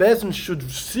 Bezdin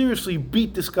should seriously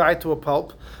beat this guy to a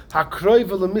pulp. Hakroiv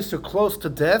lemisser, close to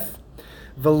death.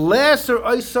 V'leser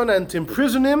oisan, and to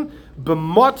imprison him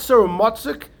b'motzer or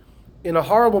motzik in a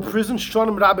horrible prison.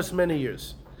 Shonim rabbis, many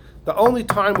years. The only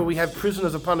time where we have prison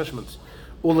as a punishment.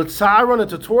 Uletzaron, and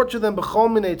to torture them b'chol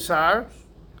minei tzar,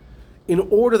 in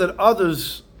order that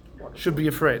others should be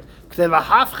afraid. And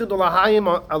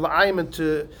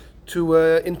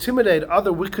to intimidate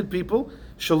other wicked people,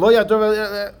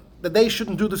 that they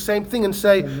shouldn't do the same thing and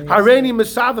say, Hareini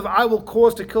Mesaviv, I will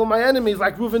cause to kill my enemies,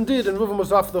 like Reuven did, and Reuven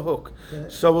was off the hook.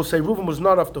 So we'll say Reuven was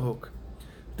not off the hook.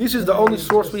 This is the only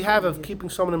source we have of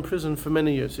keeping someone in prison for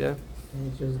many years, yeah? Can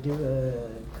you just give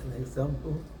an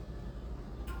example?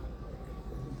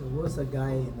 There was a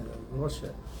guy in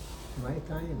Russia, my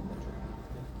time,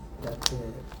 that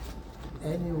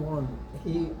anyone,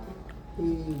 he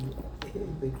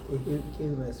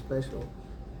became a special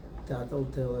title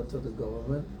teller to the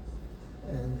government,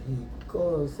 and he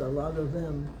caused a lot of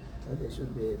them that they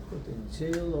should be put in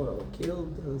jail or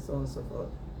killed and so on and so forth.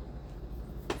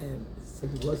 And so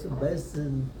it was a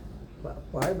person,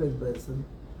 private person,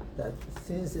 that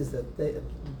since it's a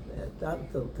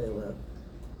title teller,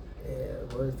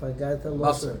 well, if I got a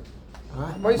lawyer, a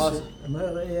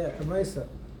Meiser.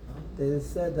 They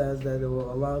said that they were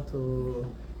allowed to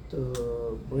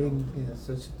bring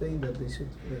such a thing that they should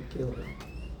kill him.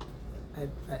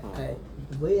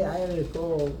 The way I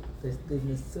recall, they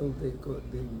didn't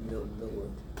know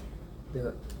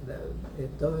it.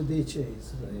 Davidice,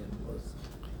 his name was.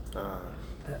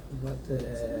 But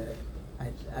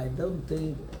I don't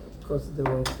think, because they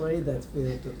were afraid that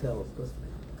fear to tell,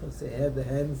 because they had the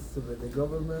hands with the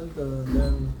government, and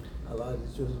then a lot of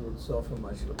the Jews would suffer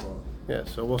much more. Yeah,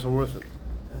 so it wasn't worth it.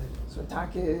 So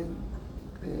Taka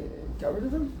got rid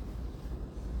of him?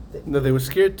 No, they were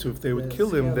scared to. If they would They're kill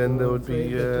him, scared then there or would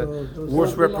be afraid that they'll do worse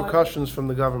something repercussions from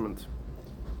the government.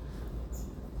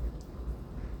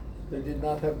 They did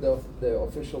not have the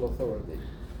official authority.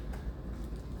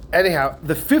 Anyhow,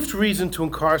 the fifth reason to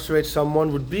incarcerate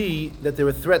someone would be that they're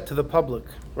a threat to the public,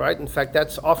 right? In fact,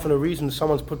 that's often a reason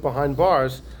someone's put behind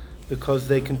bars, because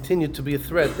they continue to be a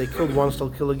threat. They killed once, they'll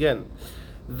kill again.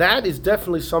 That is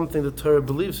definitely something the Torah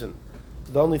believes in.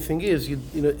 The only thing is,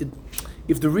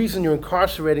 if the reason you're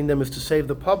incarcerating them is to save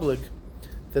the public,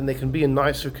 then they can be in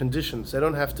nicer conditions. They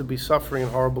don't have to be suffering in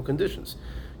horrible conditions.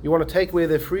 You want to take away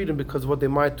their freedom because of what they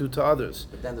might do to others.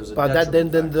 But then there's a But then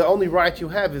detriment the only right you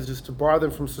have is just to bar them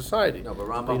from society. No, but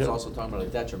Rambam's also talking about a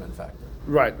detriment factor.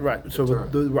 Right. So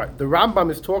Deterrent. the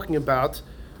Rambam is talking about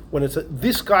when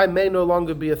this guy may no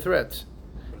longer be a threat. It's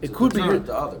It a could be deterrent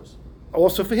to others.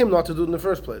 also for him not to do it in the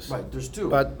first place. Right, there's two.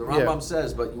 But, the yeah. Rambam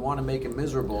says, but you want to make him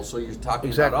miserable, so you're talking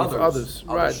Exactly, about for others.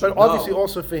 others. Right, should but obviously know.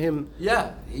 also for him.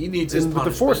 Yeah, he needs his With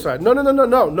punishment. the foresight.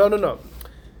 No.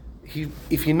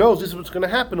 If he knows this is what's going to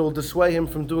happen, it will dissuade him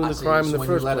from doing the So crime in the when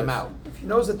first you let place. him out. If he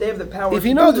knows that they have the power If to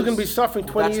he do knows he's this, going to be suffering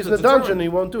 20 That's years the in the dungeon, deterrent. he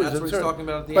won't do it. That's It's a what he's deterrent. talking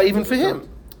about at the But end, even the for him, deterrent.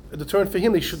 a deterrent for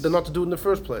him, they're not to do it in the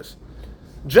first place.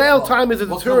 Jail time is a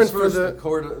What deterrent comes for first,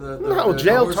 the. the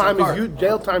Jail horse time and cart?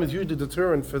 jail time is usually a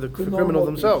deterrent for the To criminal normal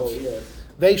themselves. people, yes.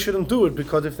 They shouldn't do it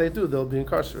because if they do, they'll be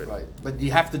incarcerated. Right, but you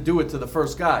have to do it to the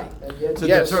first guy And yet- to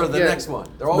Yes, deter the yeah. next one.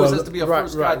 There always No, has to be a right,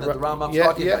 first guy right, that the right. Rambam's Yeah,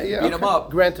 talking about. yeah, Beat him okay. up,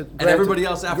 Granted, and everybody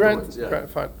else afterwards.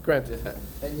 Fine, granted.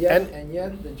 And And-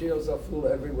 yet the jails are full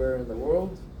everywhere in the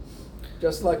world.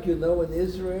 Just like in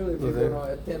Israel, if you're Okay. going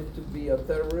to attempt to be a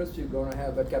terrorist, you're going to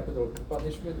have a capital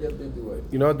punishment, they'll do it.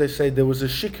 You know what they say? There was a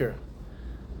shikr,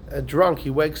 a drunk. He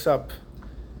wakes up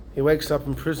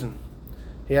in prison.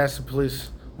 He asks the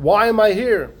police, "Why am I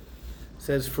here?"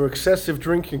 Says, "For excessive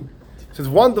drinking." Says,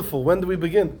 "Wonderful. When do we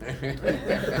begin?"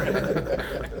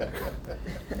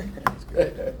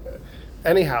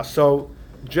 Anyhow, so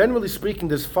generally speaking,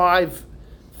 there's five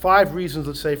reasons,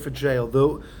 let's say, for jail.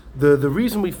 The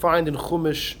reason we find in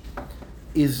Chumash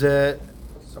is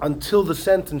until the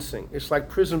sentencing. It's like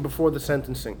prison before the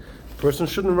sentencing. The person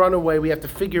shouldn't run away. We have to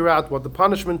figure out what the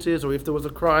punishment is, or if there was a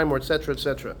crime, or etc.,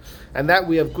 etc. And that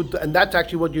we have good. And that's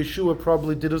actually what Yeshua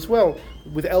probably did as well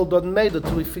with Eldad and Meida,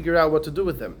 till we figure out what to do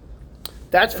with them.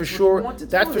 That's for what sure. he wanted to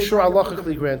That's do, for they sure. tried to put Halachically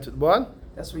them- granted. What?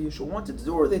 that's what Yeshua wanted to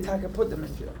do, or they Taka put them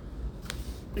in jail.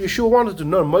 Yeshua wanted to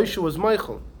know. Moshe was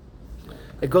Michael.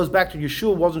 It goes back to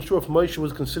Yeshua wasn't sure if Moshe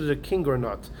was considered a king or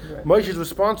not. Right. Moshe's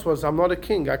response was, "I'm not a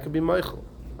king. I could be Michael.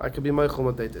 I could be Michael."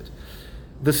 What they did.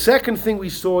 The second thing we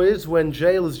saw is when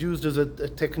jail is used as a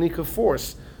technique of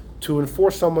force to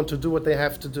enforce someone to do what they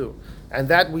have to do, and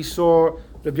that we saw.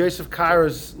 Rabbi Yosef Kara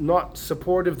is not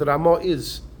supportive. The Ramah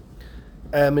is.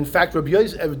 In fact, the Rabbi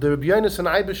Yonasan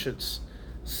Eibeshitz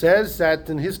says that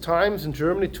in his times in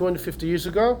Germany, 250 years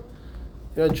ago,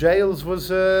 jails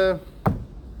was it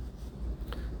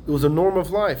was a norm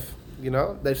of life.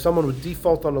 That someone would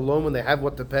default on a loan when they have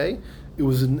what to pay. It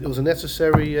was a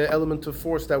necessary element of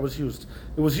force that was used.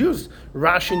 It was used.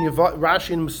 Rashi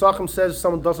in Mesachim says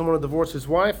someone doesn't want to divorce his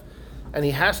wife, and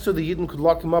he has to. The Yidden could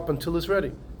lock him up until he's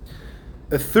ready.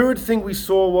 A third thing we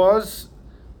saw was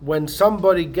when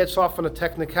somebody gets off on a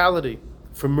technicality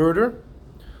for murder,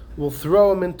 we'll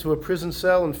throw him into a prison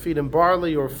cell and feed him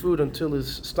barley or food until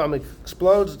his stomach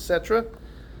explodes, etc.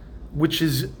 Which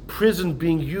is prison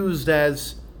being used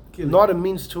as not a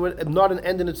means to it, not an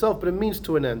end in itself, but a means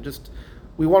to an end. Just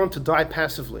we want him to die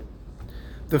passively.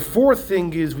 The fourth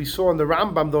thing is we saw in the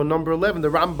Rambam, though, number 11, the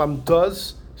Rambam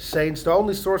does say, it's the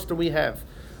only source that we have,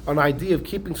 an idea of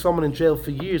keeping someone in jail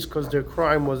for years because their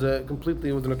crime was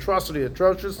an atrocity,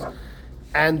 atrocious,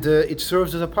 and it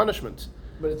serves as a punishment.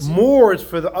 But it More is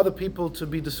for the other people to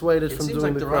be dissuaded It from seems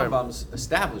doing like the the crime. Rambam's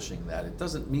establishing that. It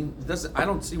doesn't. I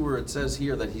don't see where it says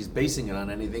here that he's basing it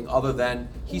on anything other than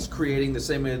he's creating the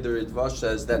same way the Ritvash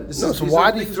says that. No, so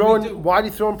why do you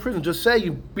throw in prison? Just say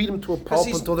you beat him to a pulp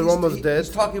until they're almost dead.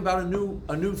 He's talking about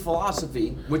a new philosophy,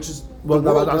 which is Well,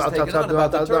 the world has taken on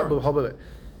about the term. hold on.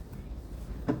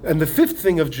 And the fifth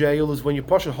thing of jail is when you're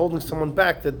holding someone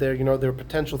back that they're a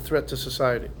potential threat to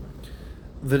society.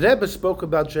 The Rebbe spoke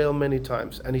about jail many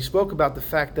times, and he spoke about the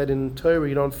fact that in Torah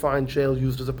you don't find jail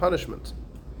used as a punishment.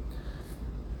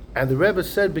 And the Rebbe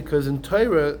said because in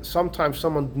Torah sometimes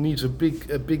someone needs a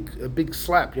big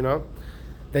slap,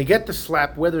 They get the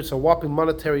slap, whether it's a whopping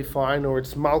monetary fine or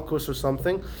it's malchus or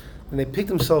something, and they pick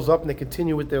themselves up and they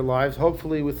continue with their lives,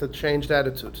 hopefully with a changed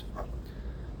attitude.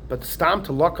 But stam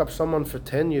to lock up someone for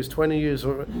 10 years, 20 years,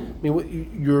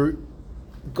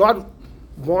 God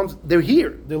wants, they're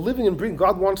here, they're living and breathing,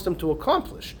 God wants them to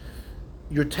accomplish.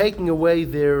 You're taking away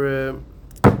their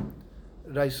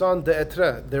raison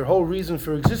d'etre, their whole reason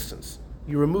for existence.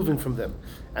 You're removing from them.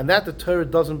 And that the Torah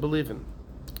doesn't believe in.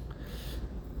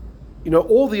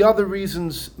 All the other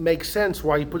reasons make sense.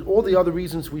 Why you put all the other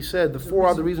reasons we said, the four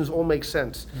other reasons all make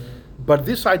sense. Mm-hmm. But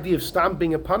this idea of stam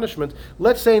being a punishment,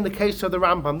 let's say in the case of the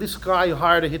Rambam, this guy who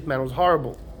hired a hitman, it was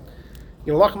horrible.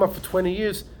 Lock him up for 20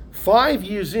 years. 5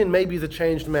 years in, maybe he's a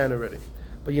changed man already.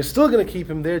 But you're still going to keep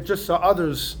him there just so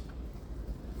others.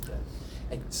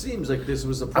 It seems like this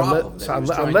was a problem.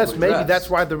 Unless maybe that's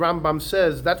why the Rambam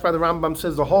says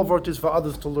the whole vort is for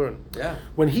others to learn. Yeah.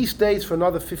 When he stays for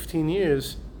another 15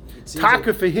 years,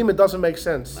 taka for him it doesn't make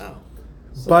sense. No.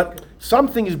 But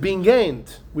something is being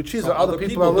gained, which is other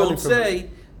people are learning don't from say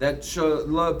him. that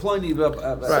plenty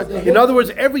Right. In other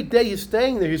words, every day he's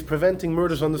staying there, he's preventing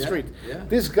murders on the street. Yeah.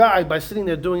 This guy, by sitting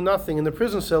there doing nothing in the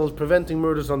prison cell, is preventing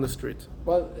murders on the street.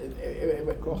 Well,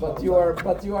 but you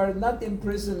are not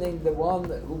imprisoning the one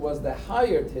who was the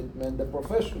hired hitman, the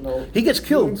professional. He gets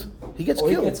killed. He gets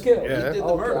killed. He gets killed. Yeah. He did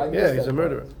the murder. Yeah, he's a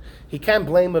murderer. He can't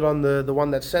blame it on the one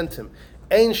that sent him.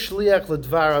 Ein shliach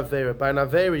ledvar avera. By an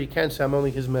avera, you can't say I'm only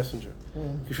his messenger.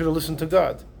 You should have listened to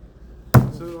God.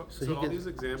 So all these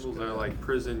examples are like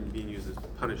prison being used as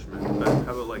punishment, but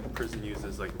how about like prison used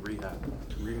as like rehab,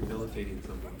 rehabilitating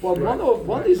someone? Well,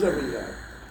 one is a rehab.